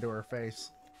billow into her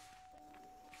face.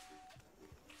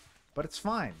 But it's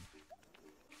fine.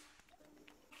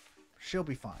 She'll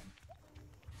be fine.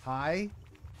 Hi?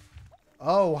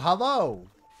 Oh, hello!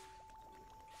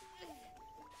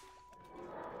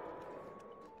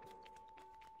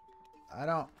 I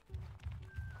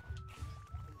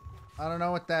don't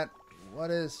know what that... What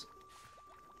is...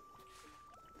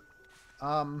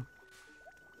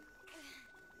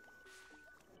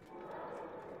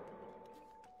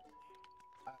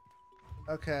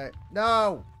 Okay.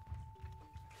 No!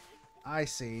 I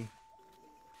see.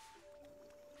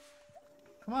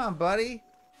 Come on, buddy.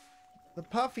 The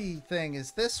puffy thing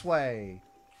is this way.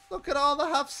 Look at all the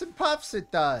huffs and puffs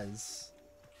it does.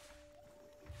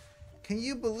 Can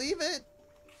you believe it?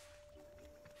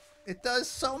 It does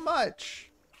so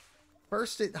much.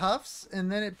 First it huffs,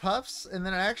 and then it puffs, and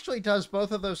then it actually does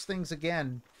both of those things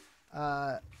again.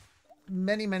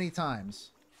 Many, many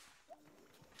times.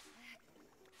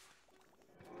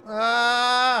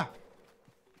 Ah!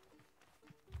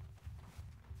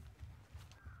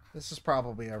 This is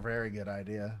probably a very good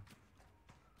idea.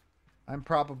 I'm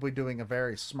probably doing a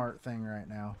very smart thing right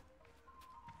now.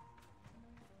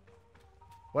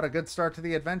 What a good start to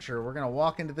the adventure. We're going to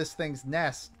walk into this thing's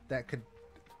nest that could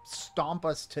stomp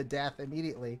us to death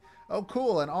immediately. Oh,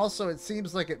 cool. And also, it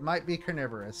seems like it might be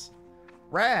carnivorous.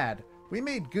 Rad. We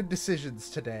made good decisions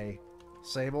today,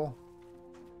 Sable.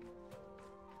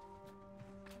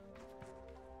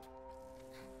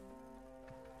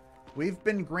 We've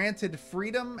been granted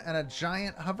freedom and a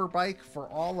giant hover bike for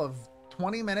all of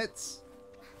 20 minutes.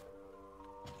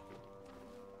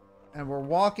 And we're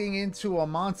walking into a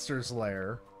monster's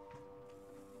lair.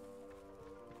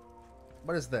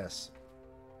 What is this?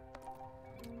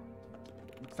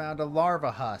 We found a larva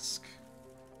husk.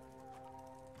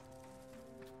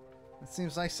 It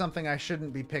seems like something I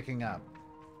shouldn't be picking up.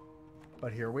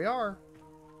 But here we are.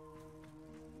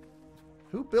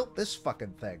 Who built this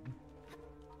fucking thing?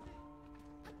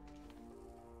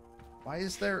 Why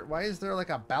is there like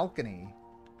a balcony?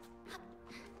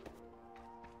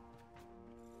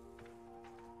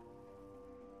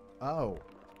 Oh.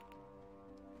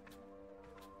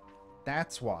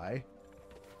 That's why.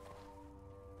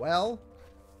 Well,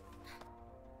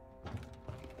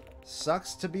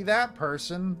 sucks to be that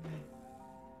person.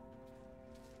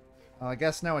 Well, I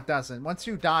guess no, it doesn't. Once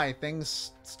you die,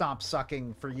 things stop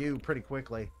sucking for you pretty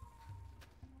quickly.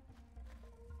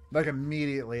 Like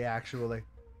immediately, actually.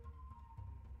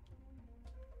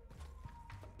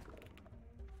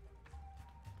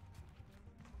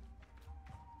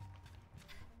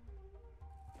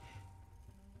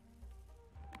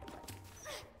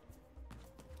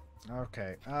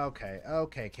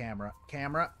 Okay, camera.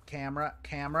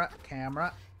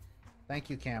 Thank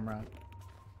you, camera.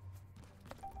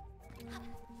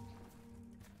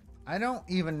 I don't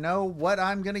even know what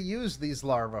I'm gonna use these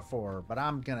larvae for, but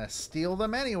I'm gonna steal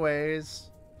them anyways.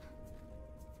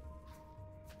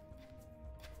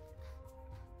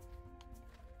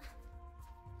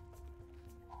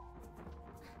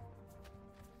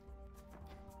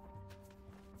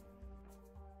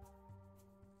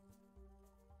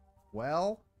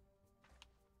 Well,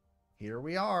 here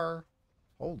we are.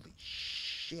 Holy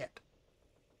shit.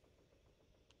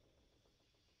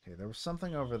 Okay, there was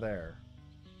something over there.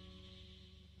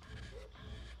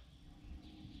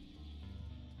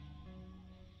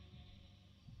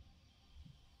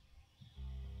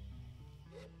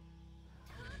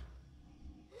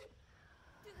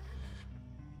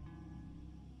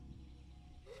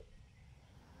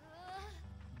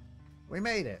 We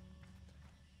made it.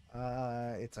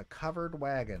 It's a covered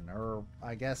wagon, or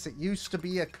I guess it used to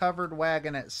be a covered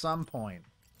wagon at some point.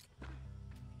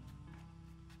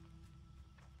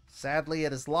 Sadly,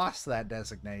 it has lost that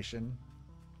designation.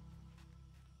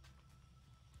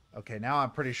 Okay, now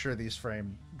I'm pretty sure these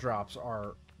frame drops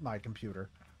are my computer.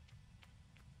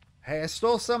 Hey, I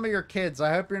stole some of your kids.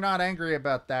 I hope you're not angry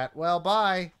about that. Well,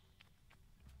 bye.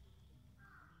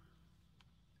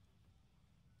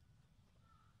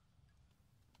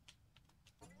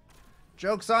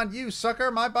 Joke's on you,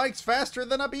 sucker. My bike's faster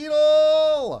than a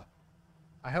beetle.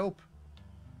 I hope.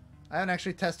 I haven't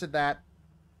actually tested that.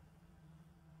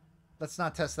 Let's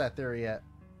not test that theory yet.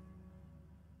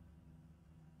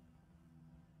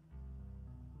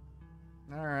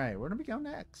 Alright, where do we go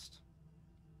next?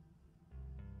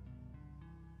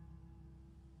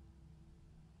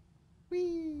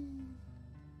 Whee!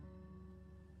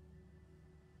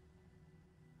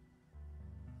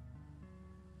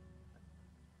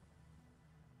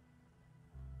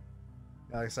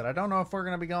 Like I said, I don't know if we're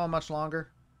going to be going much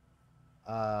longer.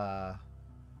 One,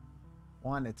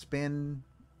 it's been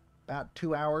about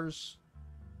 2 hours.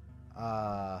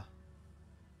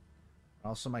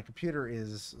 Also, my computer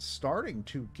is starting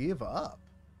to give up.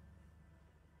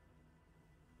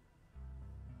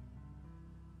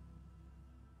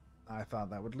 I thought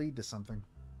that would lead to something.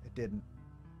 It didn't.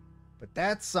 But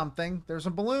that's something. There's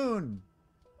a balloon.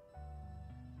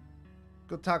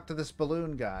 Go talk to this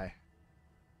balloon guy.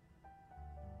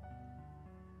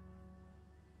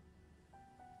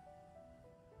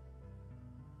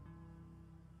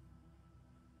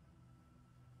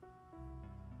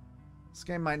 This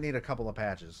game might need a couple of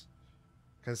patches.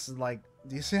 Because, like,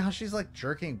 do you see how she's, like,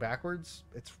 jerking backwards?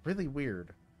 It's really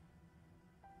weird.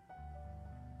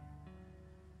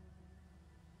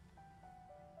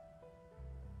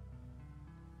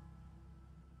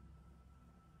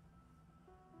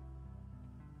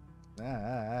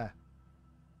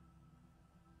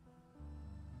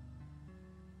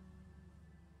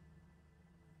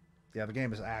 Yeah, the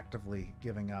game is actively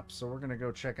giving up. So we're going to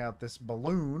go check out this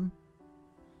balloon.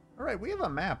 Alright, we have a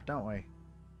map, don't we?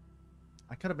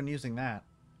 I could have been using that.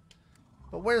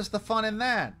 But where's the fun in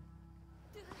that?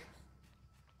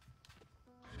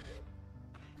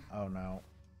 Oh no.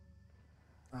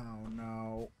 Oh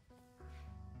no.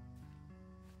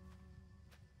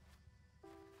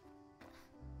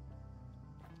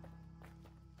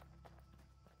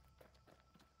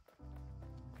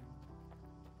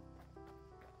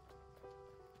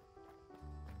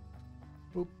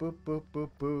 Boop, boop, boop, boop,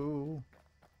 boo.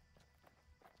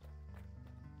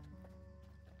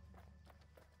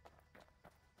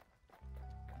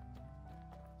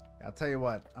 I'll tell you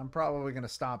what, I'm probably going to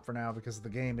stop for now because the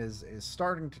game is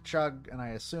starting to chug, and I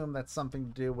assume that's something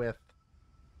to do with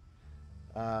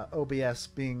OBS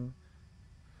being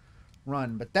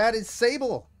run. But that is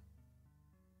Sable.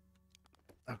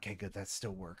 Okay, good, that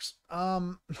still works.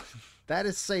 That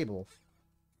is Sable.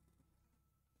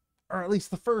 or at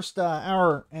least the first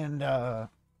hour and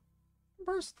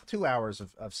first 2 hours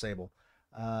of Sable.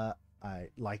 I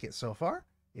like it so far.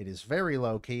 It is very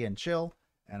low key and chill,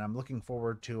 and I'm looking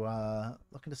forward to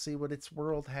looking to see what its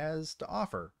world has to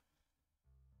offer.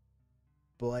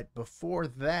 But before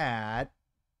that,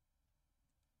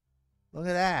 look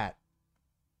at that.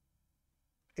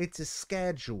 It's a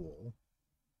schedule.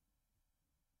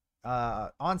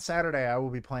 On Saturday, I will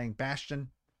be playing Bastion.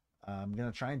 I'm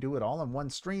going to try and do it all in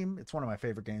one stream. It's one of my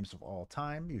favorite games of all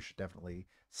time. You should definitely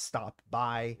stop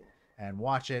by and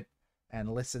watch it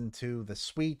and listen to the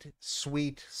sweet,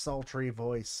 sweet, sultry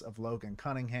voice of Logan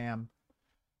Cunningham.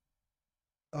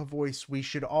 A voice we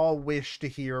should all wish to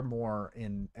hear more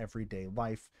in everyday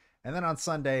life. And then on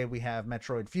Sunday, we have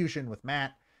Metroid Fusion with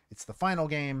Matt. It's the final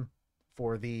game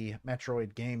for the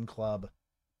Metroid Game Club.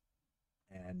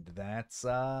 And that's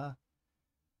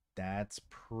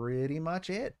pretty much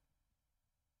it.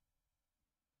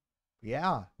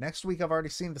 Yeah, next week I've already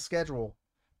seen the schedule,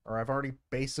 or I've already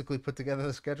basically put together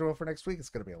the schedule for next week. It's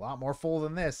going to be a lot more full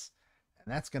than this,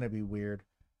 and that's going to be weird.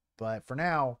 But for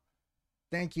now,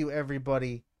 thank you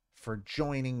everybody for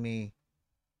joining me.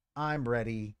 I'm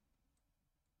ready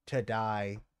to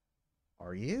die.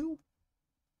 Are you?